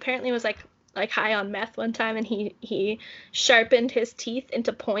about it. He apparently was, like high on meth one time, and he sharpened his teeth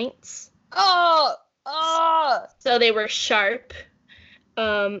into points. Oh! So they were sharp.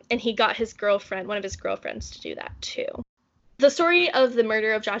 And he got one of his girlfriends to do that, too. The story of the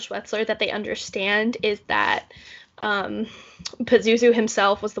murder of Josh Wetzler that they understand is that... Pazuzu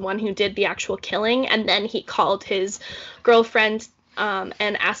himself was the one who did the actual killing, and then he called his girlfriend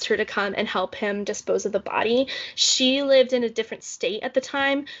and asked her to come and help him dispose of the body. She lived in a different state at the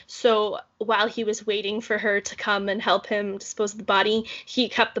time, so while he was waiting for her to come and help him dispose of the body, he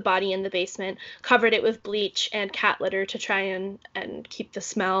kept the body in the basement, covered it with bleach and cat litter to try and keep the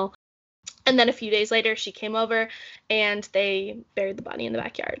smell. And then a few days later, she came over and they buried the body in the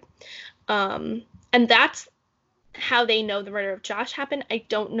backyard. And that's how they know the murder of Josh happened. I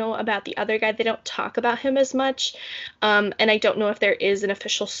don't know about the other guy. They don't talk about him as much. And I don't know if there is an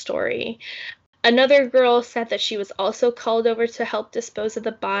official story. Another girl said that she was also called over to help dispose of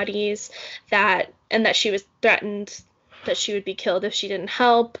the bodies, and that she was threatened that she would be killed if she didn't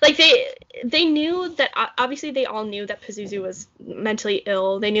help. Like, they knew that, obviously they all knew that Pazuzu was mentally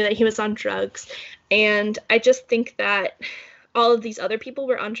ill. They knew that he was on drugs. And I just think that all of these other people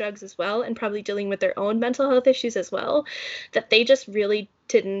were on drugs as well and probably dealing with their own mental health issues as well, that they just really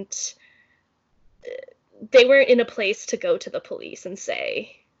didn't, they weren't in a place to go to the police and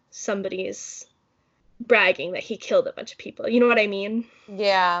say somebody's bragging that he killed a bunch of people. You know what I mean?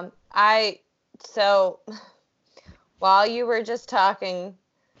 Yeah. So while you were just talking,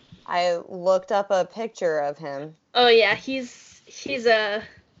 I looked up a picture of him. Oh yeah, he's a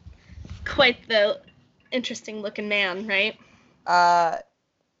quite the interesting looking man, right?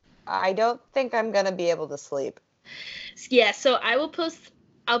 I don't think I'm gonna be able to sleep. Yeah, so I'll post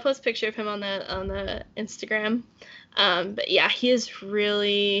a picture of him on the Instagram. But yeah, he's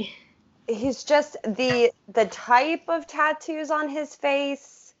just the type of tattoos on his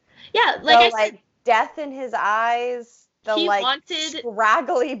face. Yeah, like I said, death in his eyes.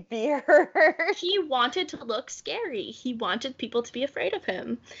 Scraggly beard. He wanted to look scary. He wanted people to be afraid of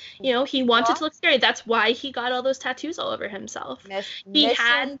him. You know, he wanted to look scary. That's why he got all those tattoos all over himself.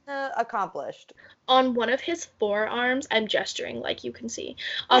 Mission accomplished. On one of his forearms, I'm gesturing like you can see.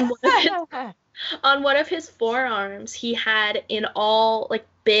 On one of his forearms, he had in all like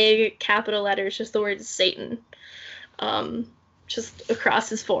big capital letters just the word Satan. Just across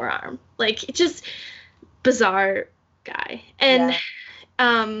his forearm. Like, it's just bizarre guy. And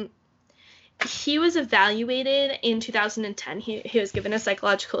he was evaluated in 2010. He was given a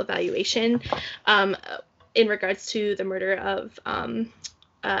psychological evaluation in regards to the murder of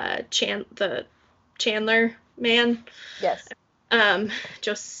the Chandler man. Yes.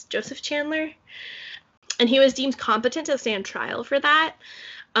 Joseph Chandler. And he was deemed competent to stand trial for that.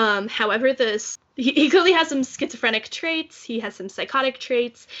 However, he clearly has some schizophrenic traits. He has some psychotic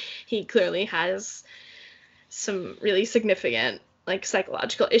traits. He clearly has some really significant like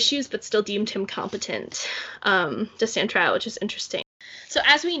psychological issues, but still deemed him competent to stand trial, which is interesting. So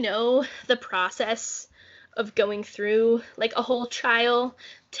as we know, the process of going through like a whole trial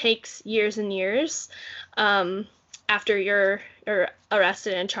takes years and years after you're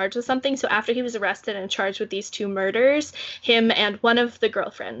arrested and charged with something. So after he was arrested and charged with these two murders, him and one of the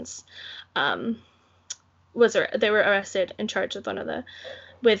girlfriends they were arrested and charged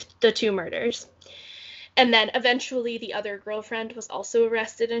with the two murders. And then eventually the other girlfriend was also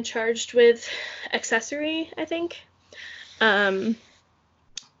arrested and charged with accessory, I think. But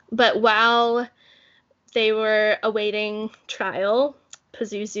while they were awaiting trial,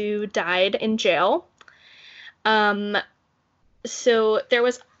 Pazuzu died in jail. So there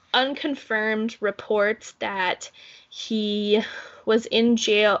was unconfirmed reports that he was in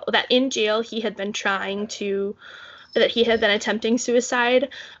jail, he had been attempting suicide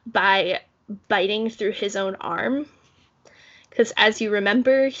by biting through his own arm, because as you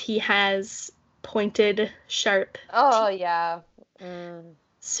remember, he has pointed, sharp teeth.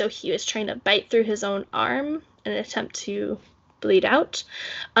 So he was trying to bite through his own arm in an attempt to bleed out.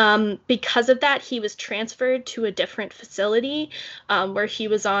 Because of that, he was transferred to a different facility where he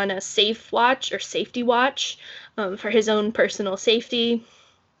was on a safety watch for his own personal safety.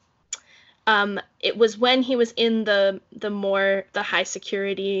 It was when he was in the high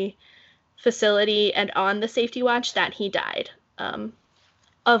security facility and on the safety watch that he died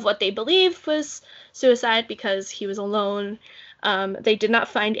of what they believe was suicide, because he was alone. They did not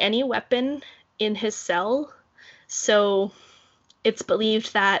find any weapon in his cell, so it's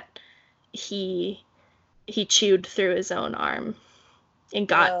believed that he chewed through his own arm and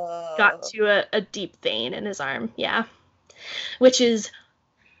got to a deep vein in his arm. Yeah, which is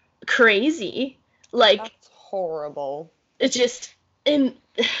crazy. Like, that's horrible. It's just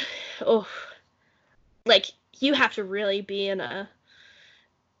like, you have to really be in a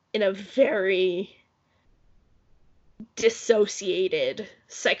very dissociated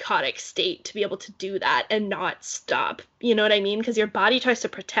psychotic state to be able to do that and not stop. You know what I mean? Because your body tries to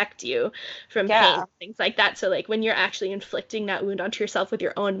protect you from pain, things like that. So like when you're actually inflicting that wound onto yourself with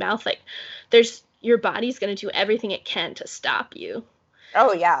your own mouth, like there's your body's going to do everything it can to stop you.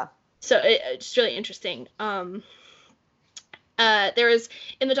 Oh, yeah. So it's really interesting. There was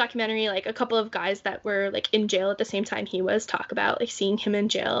in the documentary like a couple of guys that were like in jail at the same time he was, talk about like seeing him in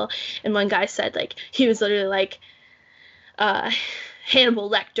jail, and one guy said like he was literally like Hannibal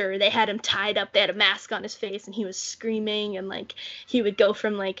Lecter. They had him tied up, they had a mask on his face, and he was screaming, and like he would go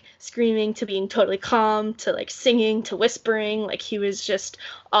from like screaming to being totally calm to like singing to whispering, like he was just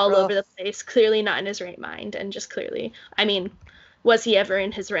all over the place, clearly not in his right mind, and just clearly, I mean, was he ever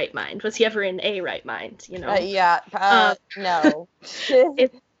in his right mind? Was he ever in a right mind, you know? No.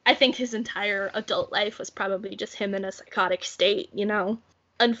 I think his entire adult life was probably just him in a psychotic state, you know?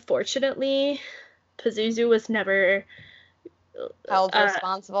 Unfortunately, Pazuzu was never held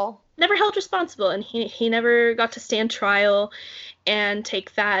responsible. Never held responsible, and he never got to stand trial and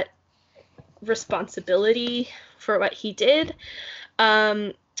take that responsibility for what he did.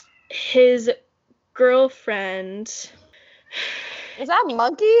 His girlfriend... Is that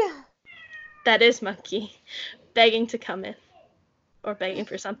Monkey? That is Monkey, begging to come in, or begging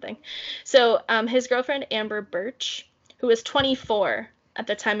for something. So his girlfriend, Amber Birch, who was 24 at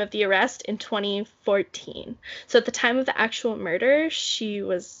the time of the arrest in 2014. So at the time of the actual murder, she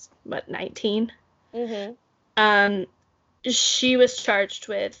was, 19? Mm-hmm. She was charged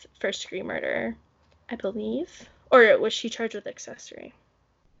with first-degree murder, I believe. Or was she charged with accessory?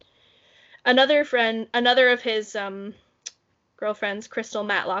 Another of his girlfriends, Crystal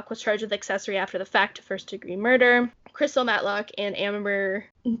Matlock, was charged with accessory after the fact to first-degree murder. Crystal Matlock and Amber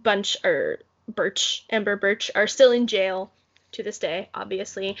Birch are still in jail to this day,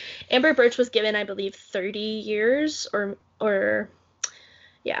 obviously. Amber Birch was given, I believe, 30 years or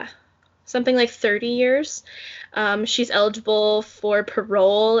something like 30 years. She's eligible for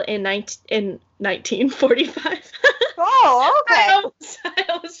parole in 1945. Oh, okay. I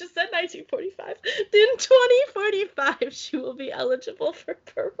almost just said 1945. In 2045, she will be eligible for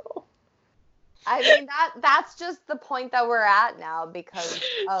parole. I mean, that's just the point that we're at now because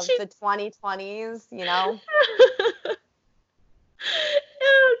of the 2020s, you know?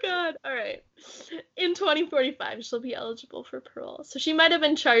 Oh, God. All right. In 2045, she'll be eligible for parole. So she might have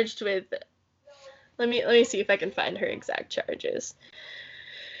been charged with... Let me see if I can find her exact charges.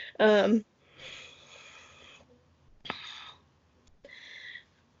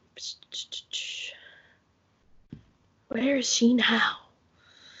 Where is she now?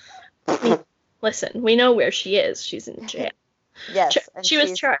 Listen, we know where she is. She's in jail. Yes. She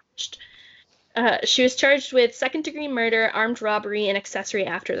was charged. She was charged with second-degree murder, armed robbery, and accessory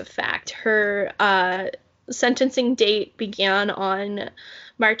after the fact. Her sentencing date began on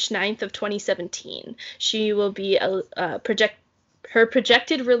March 9th of 2017. She will be her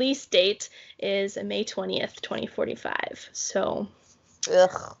projected release date is May 20th, 2045. So,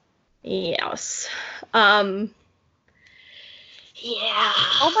 ugh. Yes. Yeah.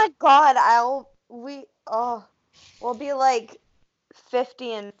 Oh my God, we'll be like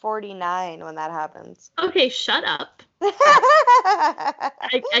 50 and 49 when that happens. Okay, shut up.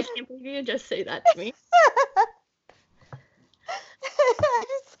 I can't believe you just say that to me. I'm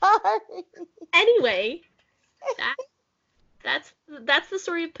sorry. Anyway, that's the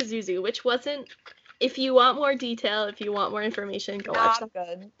story of Pazuzu, which wasn't. If you want more detail, if you want more information, go watch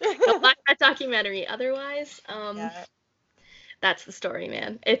that documentary. Otherwise, that's the story,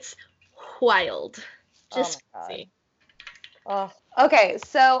 man. It's wild. Just crazy. Oh. Okay,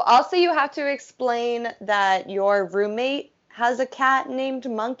 so also you have to explain that your roommate has a cat named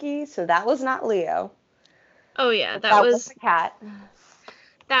Monkey, so that was not Leo. Oh yeah, that was a cat.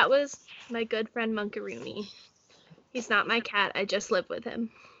 That was my good friend Monkaroonie. He's not my cat, I just live with him.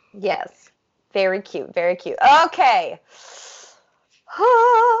 Yes. Very cute, very cute. Okay.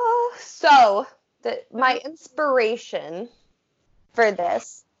 So, my inspiration for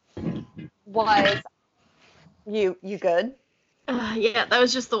this was... You good? Yeah, that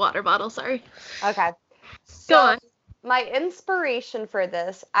was just the water bottle, sorry. Okay. Go on. My inspiration for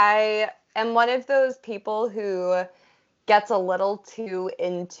this, I am one of those people who gets a little too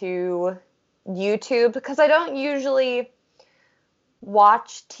into YouTube because I don't usually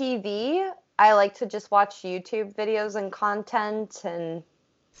watch TV. I like to just watch YouTube videos and content, and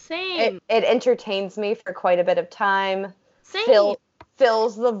Same. It entertains me for quite a bit of time. Same.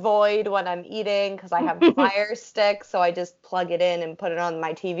 Fills the void when I'm eating because I have Fire Stick, so I just plug it in and put it on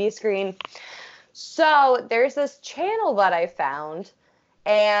my TV screen. So there's this channel that I found,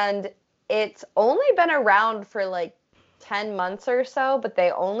 and it's only been around for like 10 months or so, but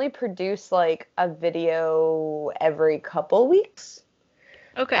they only produce like a video every couple weeks.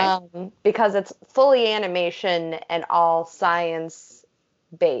 Okay. Because it's fully animation and all science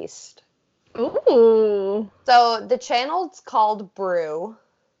based. Ooh. So the channel's called Brew.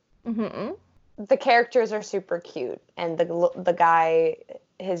 Mm-hmm. The characters are super cute, and the guy,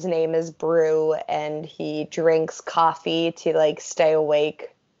 his name is Brew, and he drinks coffee to like stay awake.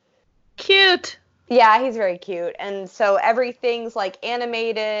 Cute. Yeah, he's very cute. And so everything's like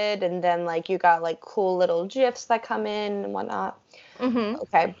animated, and then like you got like cool little GIFs that come in and whatnot. Mm-hmm.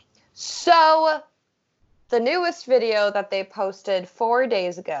 Okay. So the newest video that they posted 4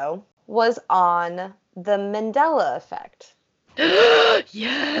 days ago was on the Mandela effect.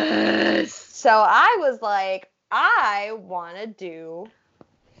 Yes. So I was like, I want to do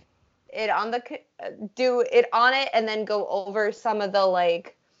it on it and then go over some of the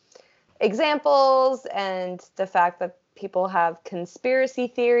like examples and the fact that people have conspiracy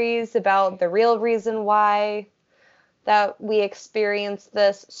theories about the real reason why that we experience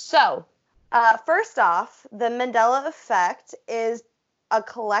this. So, first off, the Mandela effect is a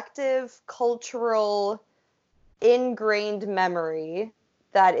collective cultural ingrained memory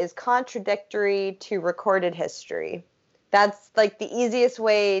that is contradictory to recorded history. That's like the easiest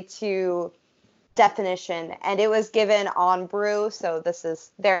way to definition, and it was given on Brew, so this is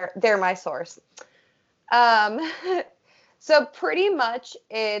they're my source. Um, so pretty much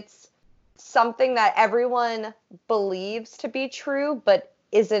it's something that everyone believes to be true, but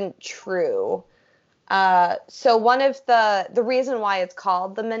isn't true. So one of the reason why it's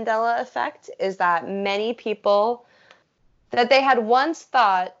called the Mandela effect is that many people that they had once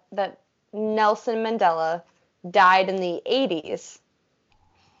thought that Nelson Mandela died in the 80s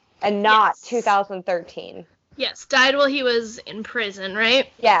and not 2013. Yes, died while he was in prison,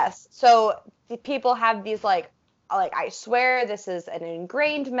 right? Yes. So the people have these like I swear this is an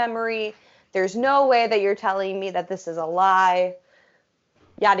ingrained memory. There's no way that you're telling me that this is a lie.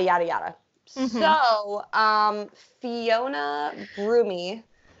 Yada yada yada. Mm-hmm. So, Fiona Brumey,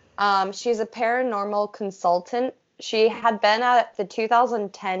 she's a paranormal consultant. She had been at the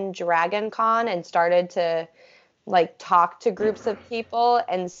 2010 Dragon Con and started to like talk to groups of people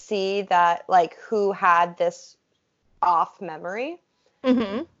and see that like who had this off memory.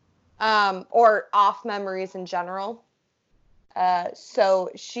 Mm-hmm. Or off memories in general. So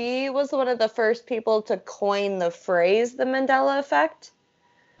she was one of the first people to coin the phrase the Mandela effect.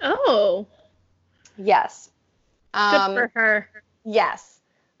 Oh. Yes. Good for her. Yes.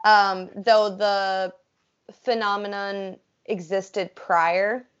 Though the phenomenon existed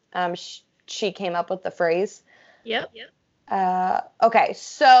prior, she came up with the phrase. Yep. Okay,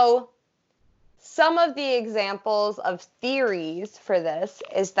 so some of the examples of theories for this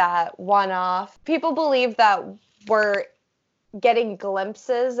is that people believe that we're getting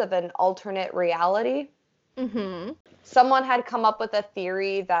glimpses of an alternate reality. Mm-hmm. Someone had come up with a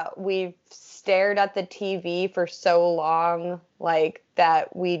theory that we've stared at the TV for so long, like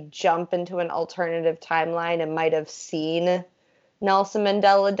that we jump into an alternative timeline and might have seen Nelson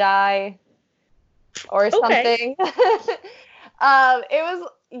Mandela die or something. Okay.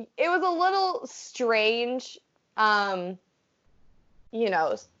 It was a little strange.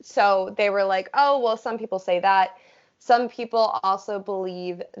 So they were like, oh, well, some people say that. Some people also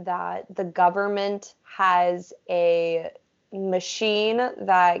believe that the government has a machine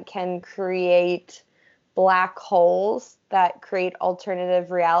that can create black holes that create alternative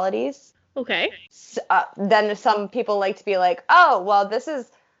realities. Okay. Then some people like to be like, oh, well, this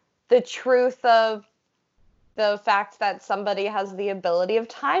is the truth of the fact that somebody has the ability of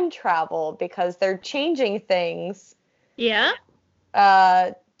time travel because they're changing things. Yeah.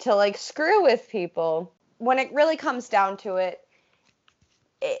 To like screw with people. When it really comes down to it,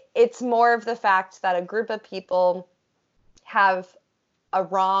 it's more of the fact that a group of people have a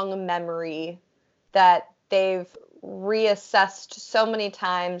wrong memory that they've reassessed so many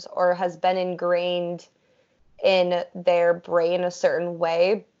times or has been ingrained in their brain a certain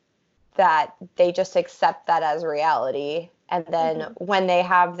way that they just accept that as reality. And then when they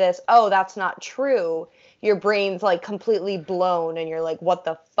have this, oh, that's not true, your brain's like completely blown and you're like, what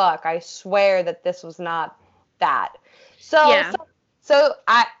the fuck? I swear that this was not that. So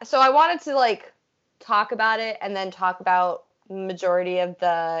I wanted to like talk about it and then talk about majority of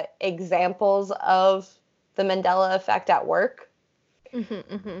the examples of the Mandela effect at work.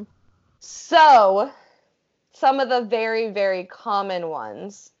 So some of the very, very common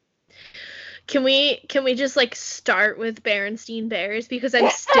ones. Can we just like start with Berenstein Bears because I'm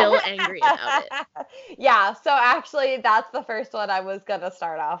still angry about it. Yeah, so actually that's the first one I was gonna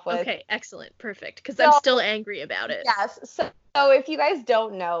start off with. Okay, excellent, perfect, because I'm still angry about it. Yes, so if you guys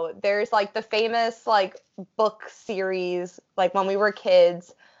don't know, there's like the famous like book series, like when we were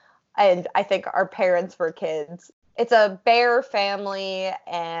kids, and I think our parents were kids. It's a bear family,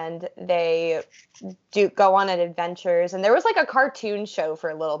 and they do go on adventures. And there was like a cartoon show for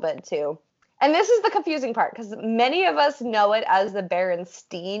a little bit too. And this is the confusing part because many of us know it as the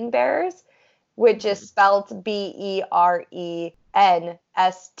Berenstain Bears, which is spelled Berenstein,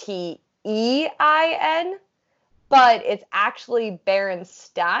 but it's actually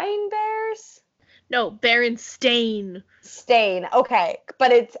Berenstain Bears. No, Berenstain. Stain, okay,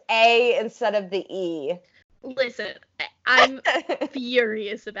 but it's A instead of the E. Listen, I'm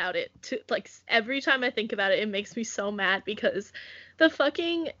furious about it. Like, every time I think about it, it makes me so mad because the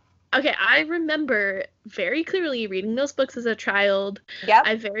fucking... Okay, I remember very clearly reading those books as a child. Yep.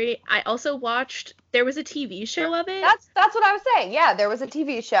 I also watched, there was a TV show of it. That's what I was saying. Yeah, there was a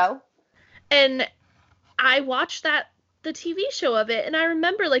TV show. And I watched the TV show of it, and I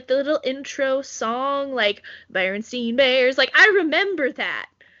remember, like, the little intro song, like, Berenstain Bears. Like, I remember that.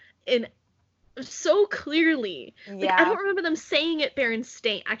 And so clearly. Like, Yeah. I don't remember them saying it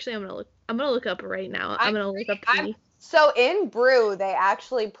Berenstain. Actually, I'm gonna look up right now. I'm gonna look up So in Brew, they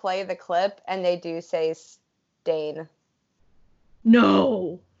actually play the clip, and they do say Stain.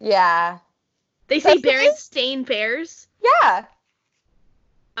 No. Yeah. They say Berenstain Bears? Yeah.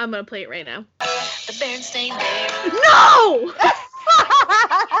 I'm gonna play it right now. The Berenstain Bears. No!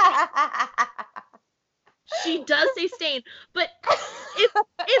 She does say stain, but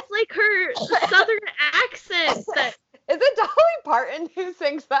it's like her southern accent that... Is it Dolly Parton who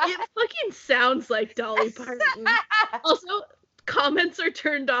sings that? It fucking sounds like Dolly Parton. Also, comments are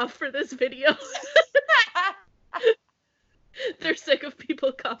turned off for this video. They're sick of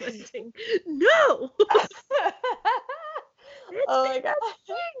people commenting. No! Oh my god.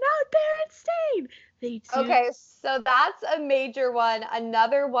 Not Berenstain! They do. Okay, so that's a major one.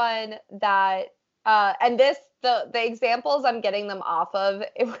 Another one that and the examples I'm getting them off of,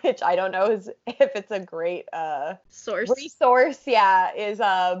 which I don't know if it's a great resource, yeah, is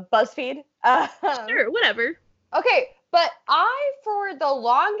BuzzFeed. Sure, whatever. Okay, but I for the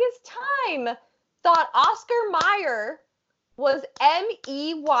longest time thought Oscar Mayer was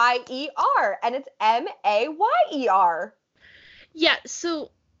Meyer, and it's Mayer. Yeah,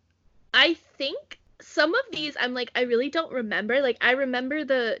 so I think some of these I'm like, I really don't remember. Like, I remember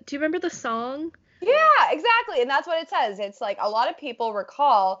do you remember the song? Yeah, exactly. And that's what it says. It's like a lot of people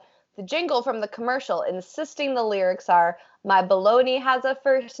recall the jingle from the commercial, insisting the lyrics are, my baloney has a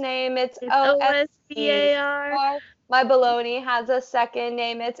first name, it's O-S-C-A-R. My baloney has a second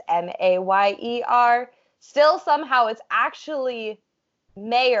name, it's M-A-Y-E-R. Still, somehow, it's actually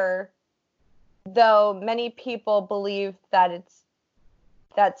Mayer, though many people believe that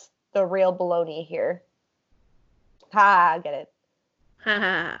that's the real baloney here. Ha, get it.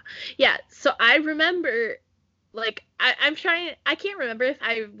 Yeah, so I remember, like, I can't remember if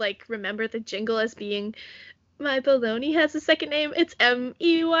I, like, remember the jingle as being, my baloney has a second name, it's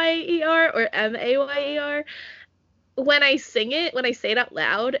M-E-Y-E-R or M-A-Y-E-R. When I say it out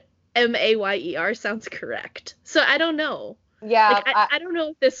loud, M-A-Y-E-R sounds correct. So I don't know. Yeah. Like, I don't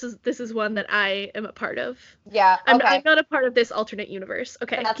know if this is one that I am a part of. Yeah, okay. I'm not a part of this alternate universe.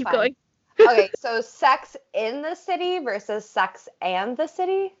 Okay, keep going. Okay, so Sex in the City versus Sex and the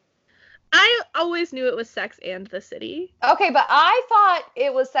City? I always knew it was Sex and the City. Okay, but I thought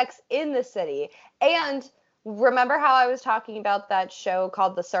it was Sex in the City. And remember how I was talking about that show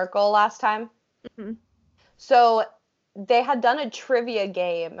called The Circle last time? Mm-hmm. So they had done a trivia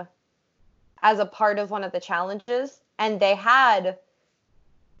game as a part of one of the challenges, and they had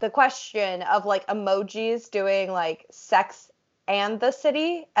the question of, like, emojis doing, like, sex and the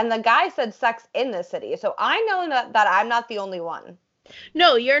city, and the guy said sex in the city. So I know that I'm not the only one.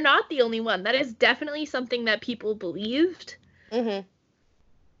 No, you're not the only one. That is definitely something that people believed. Mm-hmm.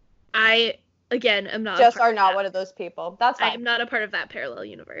 I, again, am not one of those people. That's fine. I am not a part of that parallel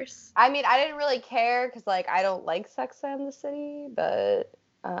universe. I mean, I didn't really care because, like, I don't like Sex and the City, but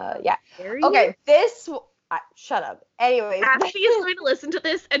yeah. Okay, shut up. Anyways. Cassidy is going to listen to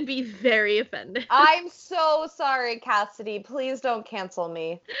this and be very offended. I'm so sorry, Cassidy. Please don't cancel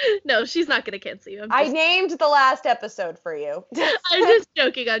me. No, she's not going to cancel you. I named the last episode for you. I'm just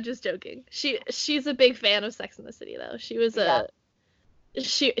joking. She's a big fan of Sex and the City, though. She was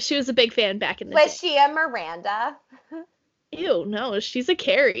she was a big fan back in the day. Was she a Miranda? Ew, no, she's a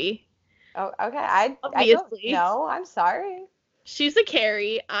Carrie. Oh, okay. Obviously. I don't know. I'm sorry. She's a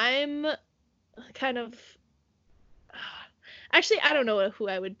Carrie. I'm kind of... Actually, I don't know who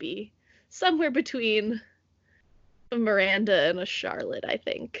I would be. Somewhere between a Miranda and a Charlotte, I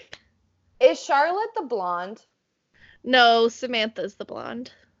think. Is Charlotte the blonde? No, Samantha's the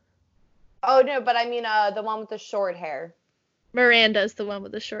blonde. Oh, no, but I mean the one with the short hair. Miranda's the one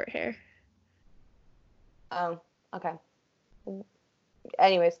with the short hair. Oh, Okay.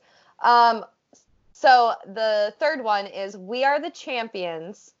 Anyways, so the third one is "We Are the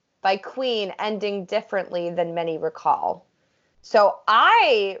Champions" by Queen, ending differently than many recall. So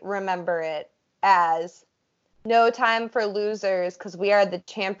I remember it as "No Time for Losers" because we are the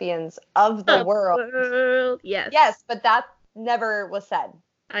champions of the world. Yes. Yes, but that never was said.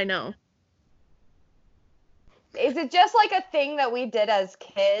 I know. Is it just like a thing that we did as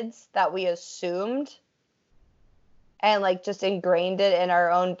kids that we assumed and like just ingrained it in our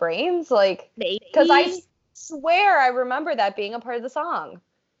own brains? Like, Maybe. because I swear I remember that being a part of the song.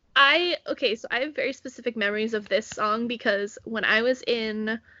 Okay, so I have very specific memories of this song because when I was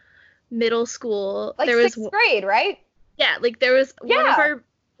in middle school, Like there was sixth grade, right? Yeah, like there was Yeah.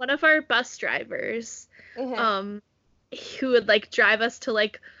 one of our bus drivers, Mhm. who would like drive us to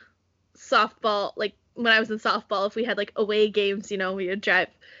like softball, like when I was in softball, if we had like away games, we would drive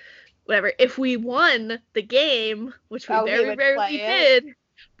whatever. If we won the game, which we Oh, he very would rarely play it? did,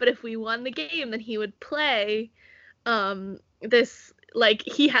 but if we won the game, then he would play this, like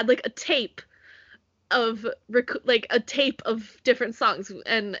he had like a tape of like a tape of different songs,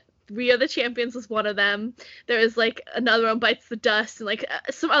 and "We Are the Champions" was one of them. There was like another one, "Bites the Dust," and like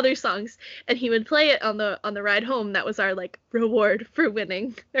some other songs, and he would play it on the ride home. That was our like reward for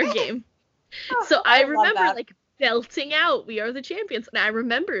winning our game. So I love remember that. like belting out "We Are the Champions," and I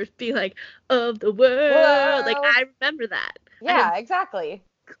remember being like, "Of the world." Like I remember that. I Yeah, have exactly.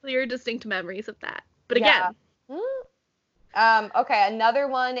 clear, distinct memories of that. But Yeah. again, Okay, another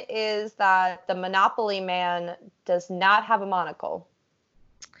one is that the Monopoly Man does not have a monocle.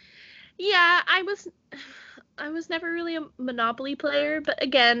 yeah, I was never really a Monopoly player, but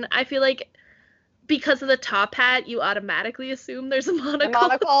again, I feel like because of the top hat, you automatically assume there's a A monocle.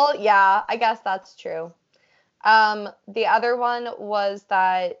 monocle? Yeah, I guess that's true. The other one was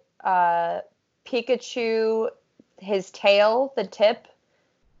that Pikachu, his tail, the tip,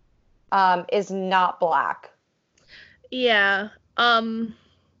 is not black. Yeah.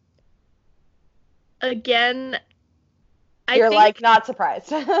 Again, You're I think like not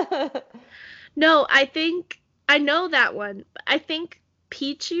surprised. no, I think I know that one. But I think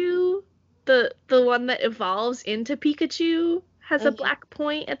Pichu, the one that evolves into Pikachu, has a Mhm. black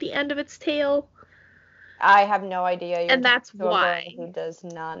point at the end of its tail. I have no idea. You're And that's talking to a girl why. who does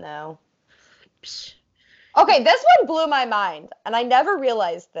not know. Psh. Okay, this one blew my mind, and I never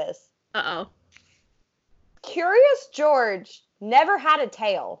realized this. Uh-oh. Curious George never had a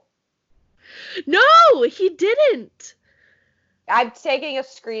tail. No, he didn't. I'm taking a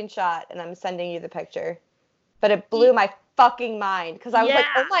screenshot and I'm sending you the picture. But it blew my fucking mind because I was like,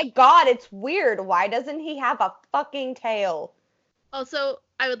 oh Yeah. my god, it's weird. Why doesn't he have a fucking tail? Also,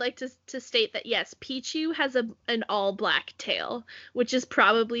 I would like to state that yes, Pichu has an all black tail, which is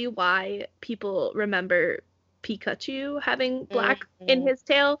probably why people remember Pikachu having black in his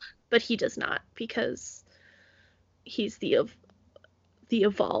tail, but he does not because he's the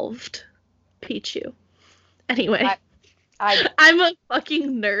evolved Pichu. Anyway, I'm a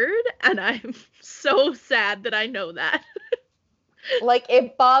fucking nerd, and I'm so sad that I know that. Like,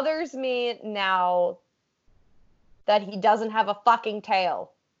 it bothers me now that he doesn't have a fucking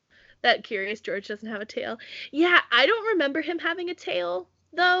tail. That Curious George doesn't have a tail. Yeah, I don't remember him having a tail,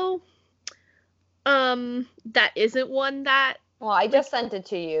 though. That isn't one that... Well, I just sent it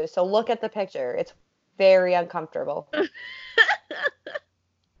to you, so look at the picture. It's very uncomfortable.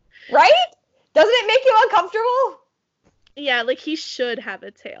 Right? Doesn't it make you uncomfortable? Yeah, like he should have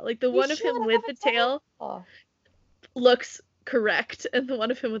a tail. Like the one of him with the tail looks correct, and the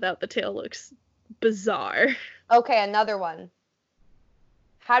one of him without the tail looks bizarre. Okay, another one.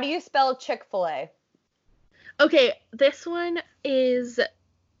 How do you spell Chick-fil-A? Okay, this one is...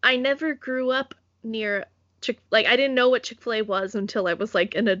 I never grew up near I didn't know what Chick-fil-A was until I was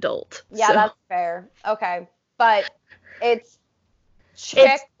like an adult. Yeah, so. That's fair. Okay, but it's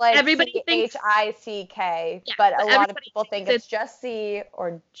Chick, like everybody thinks Chick, yeah, but a lot of people think it's just C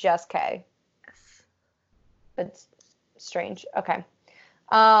or just K. Yes. It's strange. Okay.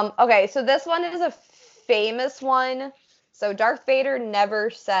 Okay, so this one is a famous one. So Darth Vader never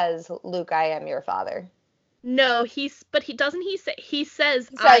says, "Luke, I am your father." No, he says I am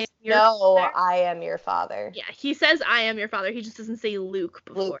your father. I am your father. Yeah, he says I am your father. He just doesn't say Luke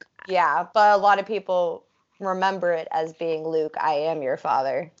before that. Yeah, but a lot of people remember it as being Luke, I am your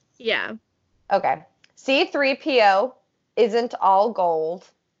father. Yeah. Okay. C-3PO isn't all gold.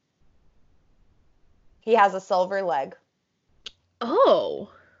 He has a silver leg. Oh.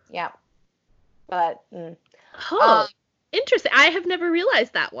 Yeah. But interesting. I have never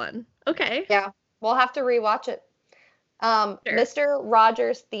realized that one. Okay. Yeah. We'll have to rewatch it. Sure. Mr.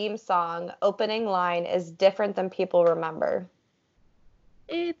 Rogers' theme song opening line is different than people remember.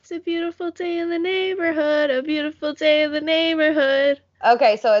 It's a beautiful day in the neighborhood, a beautiful day in the neighborhood.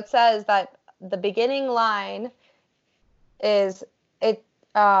 Okay, so it says that the beginning line is it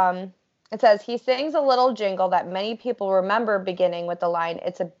says he sings a little jingle that many people remember beginning with the line,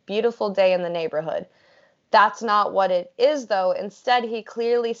 "It's a beautiful day in the neighborhood." That's not what it is, though. Instead, he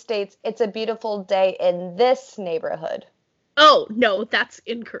clearly states, "It's a beautiful day in this neighborhood." Oh, no, that's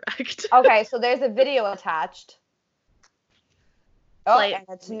incorrect. Okay, so there's a video attached. Oh, Play it. and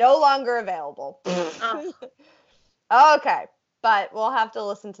it's no longer available. Oh. Okay, but we'll have to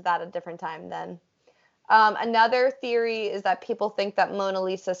listen to that a different time then. Another theory is that people think that Mona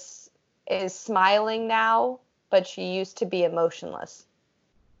Lisa is smiling now, but she used to be emotionless.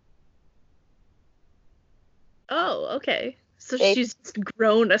 Oh, okay. So she's just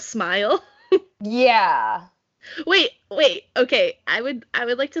grown a smile. Yeah. Wait. Okay, I would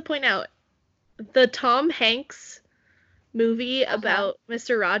like to point out the Tom Hanks movie about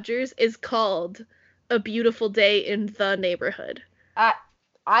Mr. Rogers is called A Beautiful Day in the Neighborhood.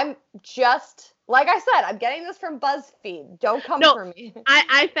 I'm just, like I said, I'm getting this from BuzzFeed. Don't come for me.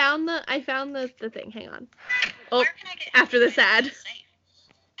 I found the thing. Hang on. Oh, after this ad. At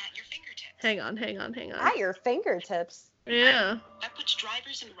your fingertips. Hang on. At your fingertips. Yeah. That puts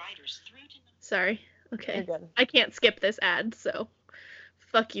drivers and riders through to the... Sorry. Okay. You're good. I can't skip this ad, so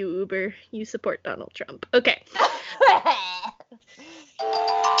fuck you, Uber. You support Donald Trump. Okay.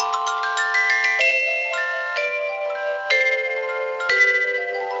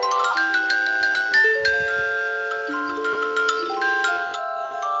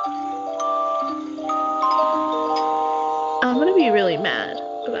 I'm gonna be really mad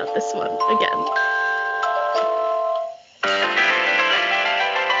about this one again.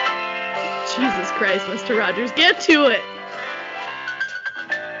 Jesus Christ, Mr. Rogers, get to it!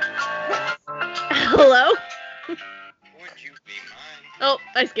 Hello? Would you be mine? Oh,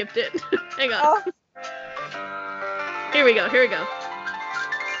 I skipped it. Hang on. Oh. Here we go.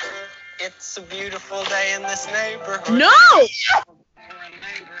 It's a beautiful day in this neighborhood. No! For a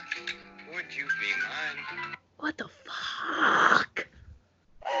neighbor, would you be mine? What the fuck?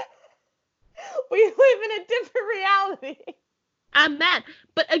 We live in a different reality. I'm mad.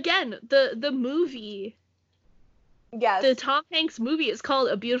 But again, the movie, Yes. the Tom Hanks movie is called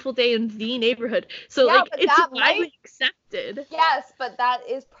A Beautiful Day in the Neighborhood. So, Yeah, like, but it's that widely accepted. Yes, but that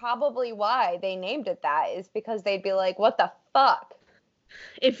is probably why they named it that, is because they'd be like, what the fuck?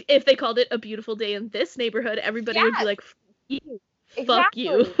 If they called it A Beautiful Day in this neighborhood, everybody would be Yes. like, fuck you. Exactly. Fuck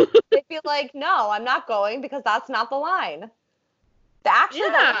you. They'd be like, no, I'm not going because that's not the line. Actually,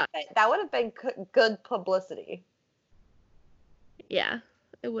 Yeah. that would have been good publicity. Yeah,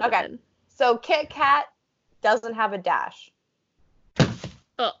 it would have Okay. been. So Kit Kat doesn't have a dash.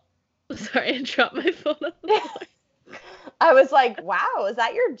 Oh, sorry, I dropped my phone on the floor. I was like, wow, is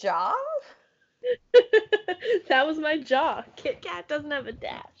that your jaw? That was my jaw. Kit Kat doesn't have a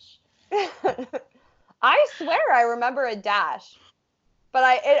dash. I swear I remember a dash.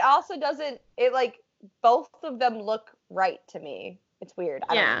 But it also doesn't, it like, both of them look right to me. It's weird.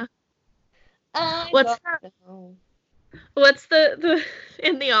 I Yeah. don't know. What's the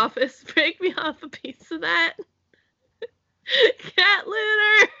in the office? Break me off a piece of that. Cat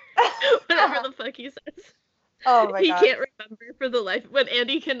litter. Whatever the fuck he says. Oh my He god. can't remember for the life. When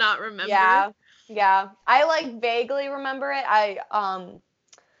Andy cannot remember. Yeah. I like vaguely remember it.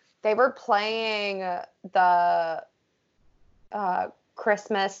 They were playing the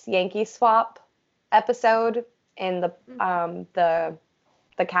Christmas Yankee Swap episode in the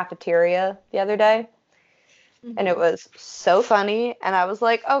cafeteria the other day. And it was so funny, and I was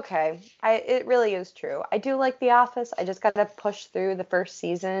like, okay, it really is true. I do like The Office. I just got to push through the first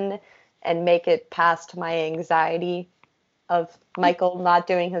season and make it past my anxiety of Michael not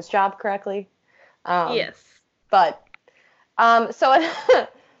doing his job correctly. Yes. But, so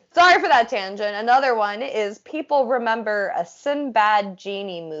sorry for that tangent. Another one is people remember a Sinbad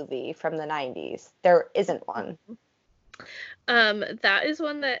Genie movie from the 90s. There isn't one. That is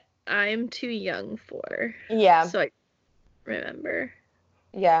one that I'm too young for. Yeah. So I remember.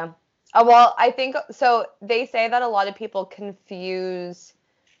 Yeah. Well, I think, so they say that a lot of people confuse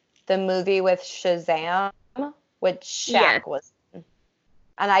the movie with Shazam, which Shaq was in.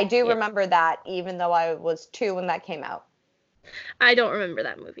 And I do remember that, even though I was 2 when that came out. I don't remember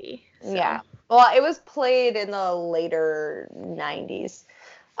that movie. So. Yeah. Well, it was played in the later 90s.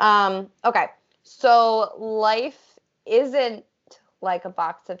 Okay. So life isn't like a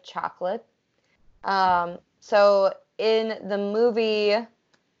box of chocolate. So in the movie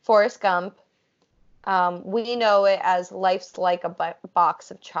Forrest Gump, We know it as life's like a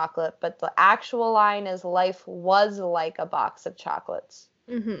box of chocolate, but the actual line is life was like a box of chocolates.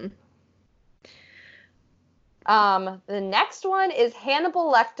 Mm-hmm. The next one is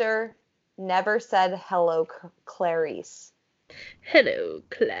Hannibal Lecter never said hello, Clarice. Hello,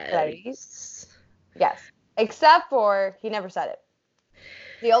 Clarice. Yes, except for he never said it.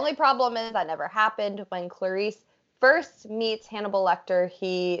 The only problem is that never happened. When Clarice first meets Hannibal Lecter,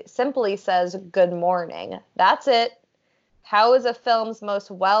 he simply says, "Good morning." That's it. How is a film's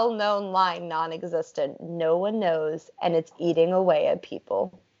most well-known line non-existent? No one knows, and it's eating away at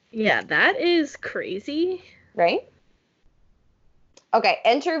people. Yeah, that is crazy. Right? Okay,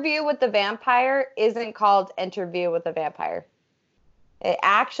 Interview with the Vampire isn't called Interview with the Vampire. It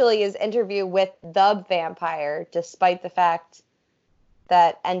actually is Interview with the Vampire, despite the fact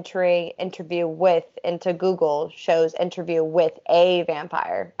that entering interview with into Google shows interview with a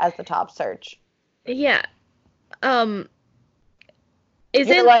vampire as the top search. Yeah. You're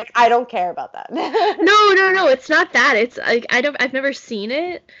like, I don't care about that. No, it's not that. It's I've never seen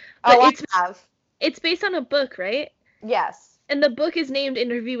it. But I have. It's based on a book, right? Yes. And the book is named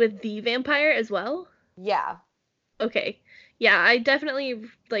Interview with the Vampire as well? Yeah. Okay. Yeah, I definitely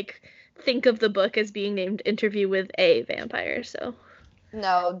think of the book as being named Interview with a Vampire, so.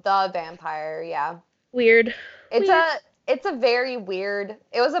 No, the Vampire, yeah. Weird. It's a very weird.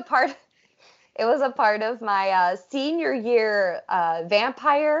 It was a part of my senior year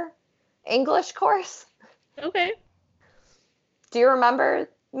vampire English course. Okay. Do you remember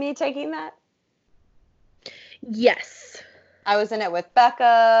me taking that? Yes. I was in it with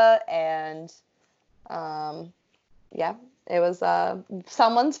Becca, and yeah, it was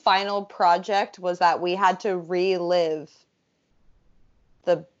someone's final project was that we had to relive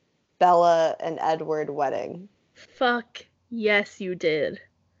the Bella and Edward wedding. Fuck yes, you did.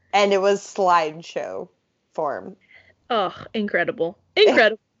 And it was slideshow form. Oh, incredible.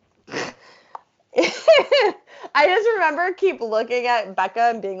 Incredible. I just remember keep looking at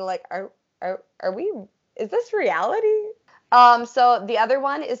Becca and being like, are we, is this reality? So the other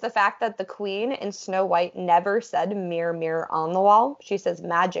one is the fact that the queen in Snow White never said mirror, mirror on the wall. She says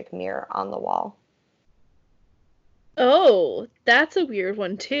magic mirror on the wall. Oh, that's a weird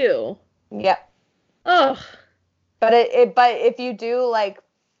one too. Yep. Oh. But but if you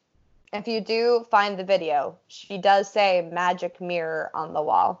do find the video, she does say magic mirror on the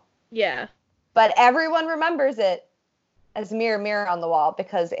wall. Yeah. But everyone remembers it as mirror, mirror on the wall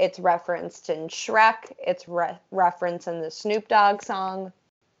because it's referenced in Shrek. It's referenced in the Snoop Dogg song.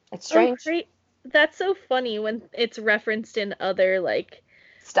 It's strange. Oh, great. That's so funny when it's referenced in other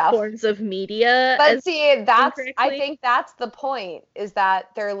stuff, forms of media. But see, I think that's the point, is that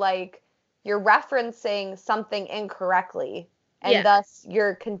they're like, you're referencing something incorrectly, and thus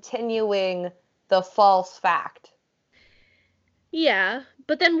you're continuing the false fact. Yeah,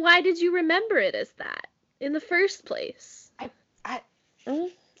 but then why did you remember it as that in the first place?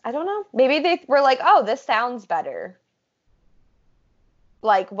 I don't know. Maybe they were like, oh, this sounds better.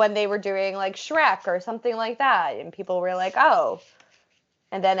 Like when they were doing like Shrek or something like that, and people were like, oh.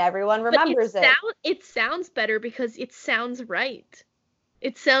 And then everyone remembers it. It sounds better because it sounds right.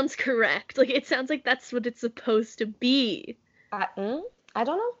 It sounds correct. It sounds like that's what it's supposed to be. I don't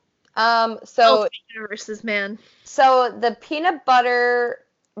know. So universes, man. So the peanut butter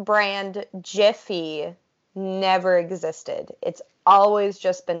brand Jiffy never existed. It's always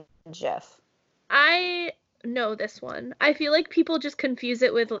just been Jif. I know this one. I feel like people just confuse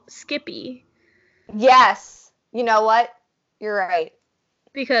it with Skippy. Yes. You know what? You're right.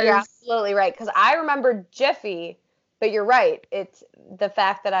 Because you're absolutely right. Because I remember Jiffy, but you're right. It's the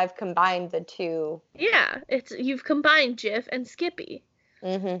fact that I've combined the two. Yeah, you've combined Jif and Skippy.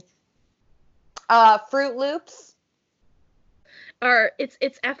 Mm-hmm. Fruit Loops.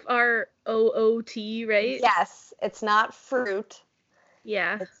 It's F-R-O-O-T, right? Yes, it's not fruit.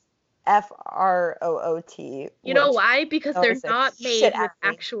 Yeah. It's F-R-O-O-T. You know why? Because they're not made with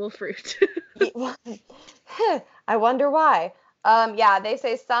actual fruit. I wonder why. Yeah, they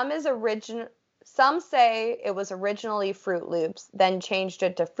say some say it was originally Fruit Loops, then changed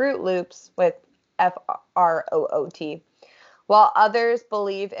it to Fruit Loops with F-R-O-O-T, while others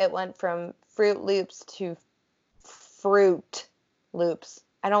believe it went from Fruit Loops to Fruit Loops.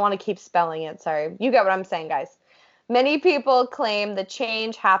 I don't want to keep spelling it, sorry. You get what I'm saying, guys. Many people claim the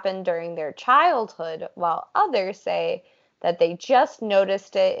change happened during their childhood, while others say that they just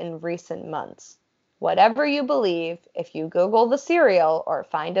noticed it in recent months. Whatever you believe, if you Google the cereal or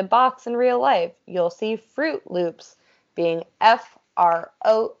find a box in real life, you'll see Fruit Loops being F-R-O-O-T.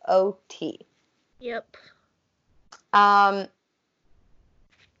 Yep.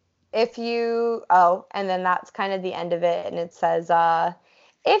 and then that's kind of the end of it, and it says,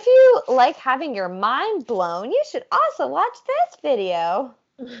 if you like having your mind blown, you should also watch this video.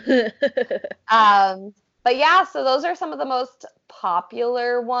 But yeah, so those are some of the most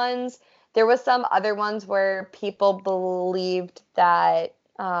popular ones. There was some other ones where people believed that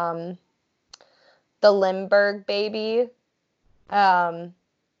the Lindbergh baby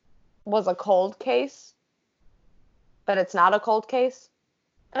was a cold case, but it's not a cold case.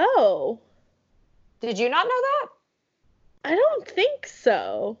 Oh. Did you not know that? I don't think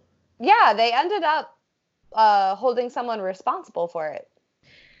so. Yeah, they ended up holding someone responsible for it.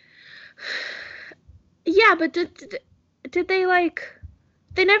 Yeah, but did they, like...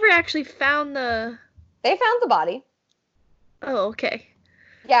 They never actually found the... They found the body. Oh, okay.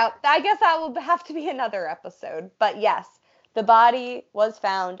 Yeah, I guess that will have to be another episode. But yes, the body was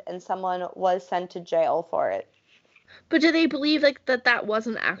found and someone was sent to jail for it. But do they believe, like, that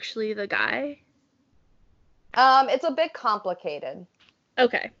wasn't actually the guy? It's a bit complicated.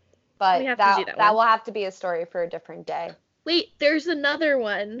 Okay. But we have to do that will have to be a story for a different day. Wait, there's another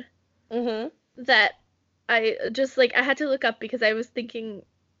one that I just, like, I had to look up because I was thinking,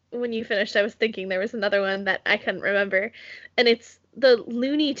 when you finished, I was thinking there was another one that I couldn't remember. And it's the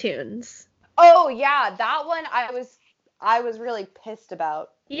Looney Tunes. Oh, yeah, that one I was really pissed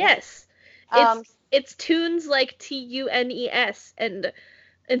about. Yes. It's tunes like Tunes and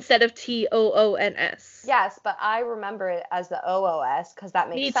instead of Toons. Yes, but I remember it as the OOS because that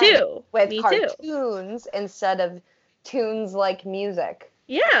makes sense. Me too. With cartoons instead of tunes like music.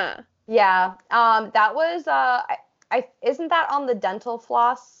 Yeah. Yeah. That was isn't that on the dental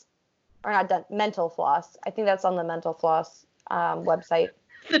floss? Or not mental floss. I think that's on the mental floss website.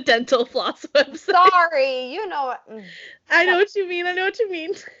 The dental floss website. Sorry, you know. I know what you mean.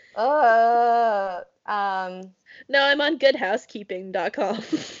 No, I'm on goodhousekeeping.com.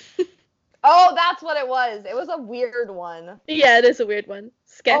 Oh, that's what it was. It was a weird one. Yeah, it is a weird one.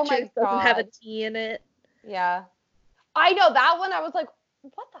 Skechers Oh doesn't have a T in it. Yeah. I know that one. I was like,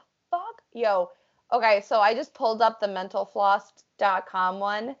 what the fuck? Yo. Okay, so I just pulled up the mentalfloss.com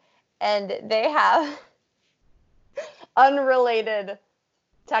one, and they have unrelated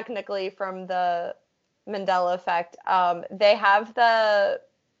technically from the Mandela effect. They have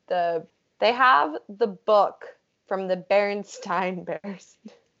the book from the Berenstain Bears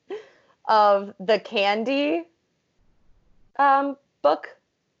of the candy book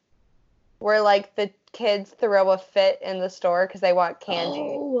where like the kids throw a fit in the store because they want candy.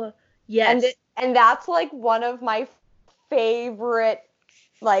 Oh, yes. And that's like one of my favorite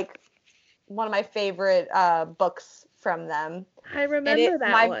books from them. I remember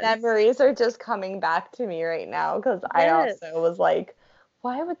that my one. memories are just coming back to me right now because I also was like,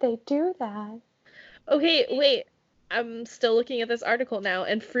 why would they do that? Okay, wait. I'm still looking at this article now,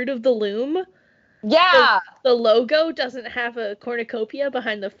 and Fruit of the Loom. Yeah. The logo doesn't have a cornucopia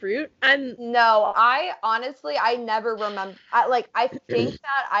behind the fruit. No, I honestly never remember. I think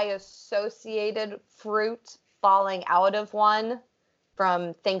that I associated fruit falling out of one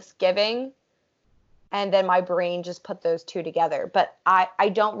from Thanksgiving. And then my brain just put those two together. But I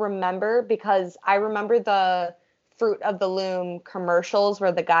don't remember because I remember the Fruit of the Loom commercials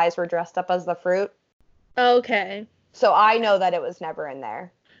where the guys were dressed up as the fruit. Okay. So I know that it was never in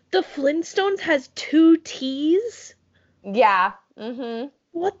there. The Flintstones has 2 T's? Yeah. Mm-hmm.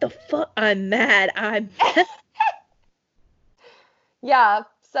 What the fuck? I'm mad. Yeah.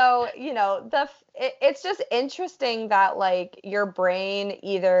 So, you know, it's just interesting that, like, your brain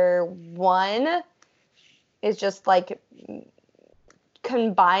either, one, is just, like,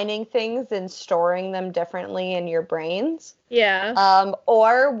 combining things and storing them differently in your brains. Yeah.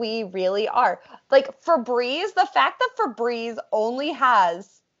 Or we really are. Like, Febreze, the fact that Febreze only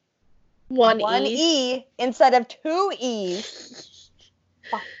has one E instead of 2 E's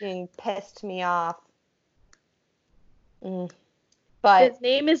fucking pissed me off. But his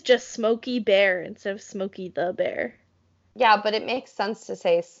name is just Smokey Bear instead of Smokey the Bear. Yeah, but it makes sense to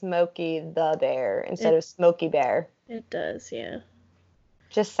say Smokey the Bear instead of Smokey Bear. It does, yeah.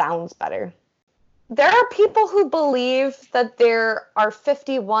 Just sounds better. There are people who believe that there are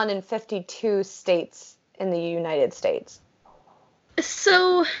 51 and 52 states in the United States.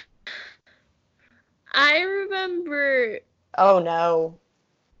 So, I remember... Oh, no.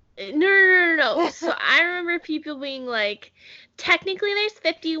 No. So, I remember people being like, technically there's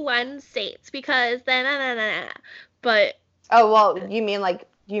 51 states because but... Oh, well, you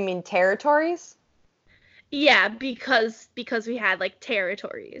mean territories? Yeah, because we had, like,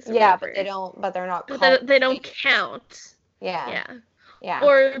 territories. Yeah, but they're not called. They don't count. Yeah.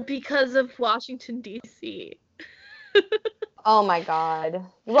 Or because of Washington, D.C. Oh my God.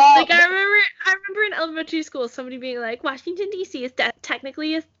 Well, Like I remember in elementary school somebody being like, Washington D.C. is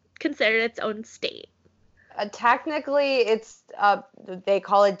technically considered its own state. technically, it's they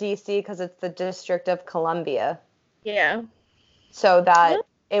call it DC because it's the District of Columbia, Yeah. so that Yep.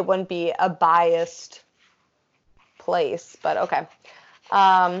 it wouldn't be a biased place. But okay.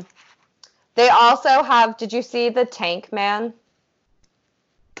 They also have. Did you see the Tank Man?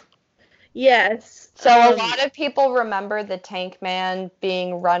 Yes. So a lot of people remember the Tank Man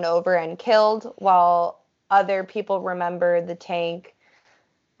being run over and killed, while other people remember the Tank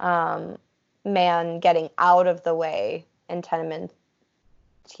Man getting out of the way in Tiananmen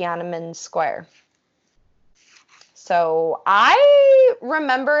Square. So I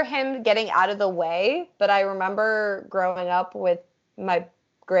remember him getting out of the way, but I remember growing up with my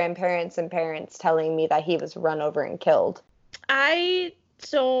grandparents and parents telling me that he was run over and killed. I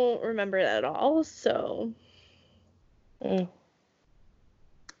don't remember that at all, so Mm.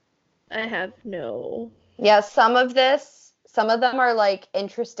 I have no. Yeah, some of them are like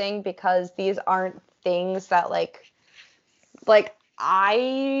interesting because these aren't things that like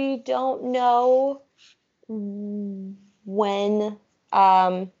I don't know when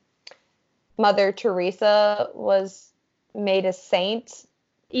Mother Teresa was made a saint,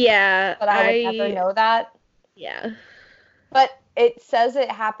 Yeah, but I would never know that. Yeah. But it says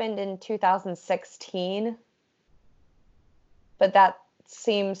it happened in 2016, but that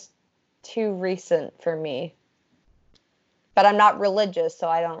seems too recent for me. But I'm not religious, so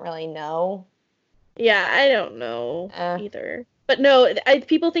I don't really know. Yeah, I don't know either. But no,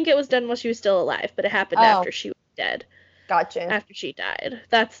 people think it was done while she was still alive, but it happened after she was dead. Gotcha. After she died.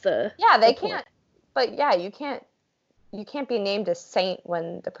 That's the they the can't. point. But yeah, you can't be named a saint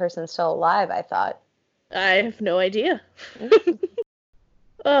when the person's still alive, I thought. I have no idea.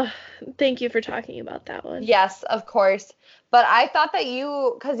 Thank you for talking about that one. Yes, of course. But I thought that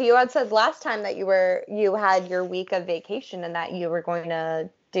because you had said last time that you had your week of vacation and that you were going to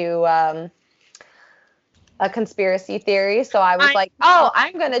do a conspiracy theory. So I was like, oh,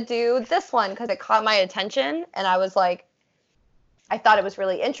 I'm going to do this one because it caught my attention. And I was like, I thought it was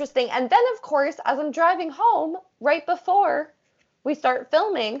really interesting. And then, of course, as I'm driving home, right before we start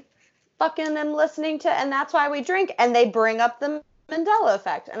filming, fucking am listening to And That's Why We Drink, and they bring up the Mandela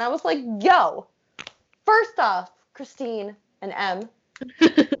effect. And I was like, yo, first off, Christine and Em,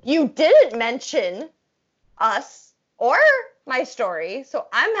 you didn't mention us or my story, so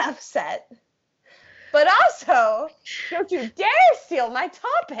I'm upset. But also, don't you dare steal my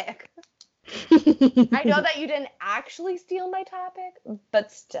topic. I know that you didn't actually steal my topic,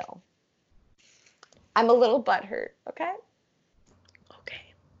 but still. I'm a little butthurt, okay?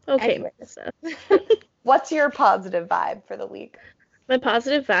 Okay, Anyways. Melissa. What's your positive vibe for the week? My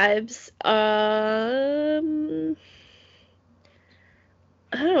positive vibes, I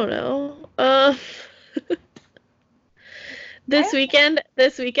don't know. This weekend,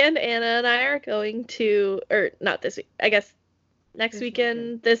 Anna and I are going to, or not this week, I guess next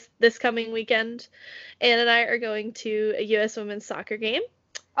weekend, this coming weekend, Anna and I are going to a U.S. women's soccer game.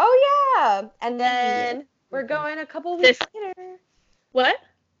 Oh, yeah. And then we're going a couple weeks later. What?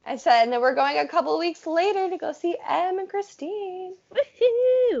 I said, and then we're going a couple weeks later to go see Em and Christine.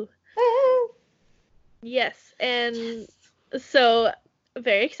 Woohoo! Yes, and so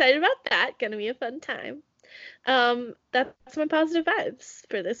very excited about that. Gonna be a fun time. That's my positive vibes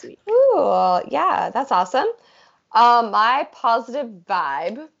for this week. Ooh, yeah, that's awesome. My positive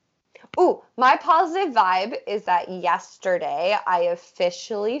vibe is that yesterday I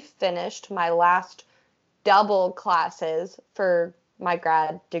officially finished my last double classes for my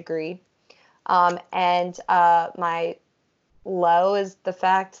grad degree. And my low is the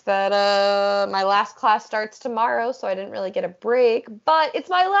fact that my last class starts tomorrow, so I didn't really get a break, but it's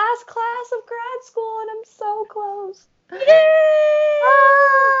my last class of grad school and I'm so close. Yay!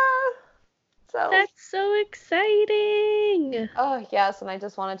 So that's so exciting. Oh, yes, and I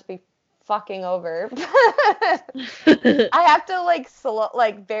just want it to be fucking over. I have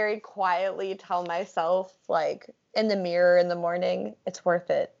to very quietly tell myself in the mirror in the morning, it's worth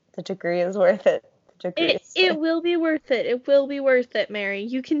it. The degree is worth it. It will be worth it. It will be worth it, Mary.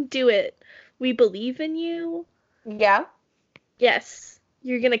 You can do it. We believe in you. Yeah? Yes.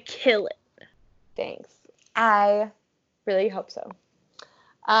 You're gonna kill it. Thanks. I really hope so.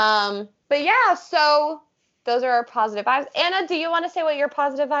 But yeah, so those are our positive vibes. Anna, do you want to say what your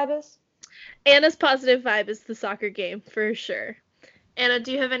positive vibe is? Anna's positive vibe is the soccer game, for sure. Anna,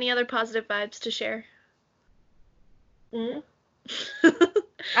 do you have any other positive vibes to share? I'm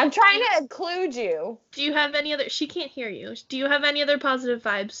trying to include you. Do you have any other... She can't hear you. Do you have any other positive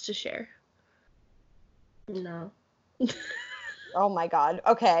vibes to share? No. Oh my God.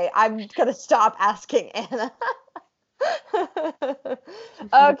 Okay, I'm gonna stop asking Anna.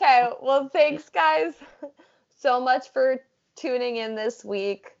 Okay, well, thanks guys so much for tuning in this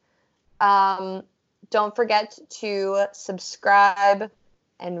week. Don't forget to subscribe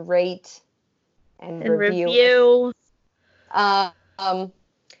and rate and review.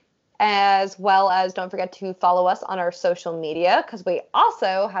 As well as don't forget to follow us on our social media, because we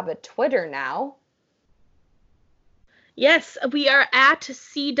also have a Twitter now. Yes, we are at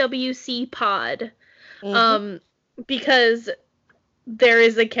CWC Pod. Because there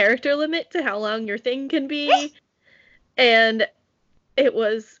is a character limit to how long your thing can be. And it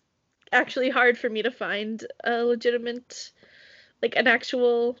was actually hard for me to find a legitimate, like, an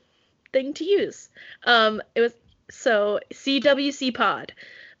actual thing to use. It was so CWC Pod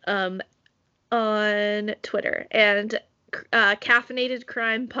on Twitter, and Caffeinated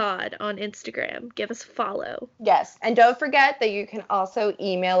Crime Pod on Instagram. Give us a follow. Yes, and don't forget that you can also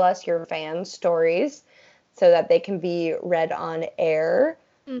email us your fan stories so that they can be read on air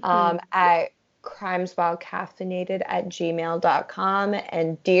at crimeswhilecaffeinated@gmail.com.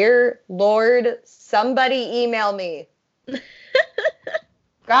 And dear Lord, somebody email me.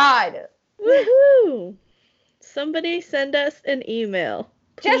 God. Woohoo! Somebody send us an email.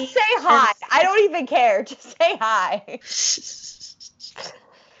 Please. Just say hi. I don't even care. Just say hi.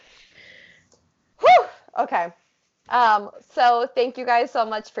 Whew. Okay. So thank you guys so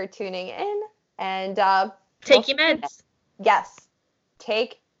much for tuning in, and take your meds. Yes,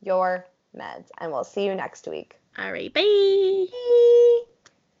 take your meds, and we'll see you next week. All right, bye.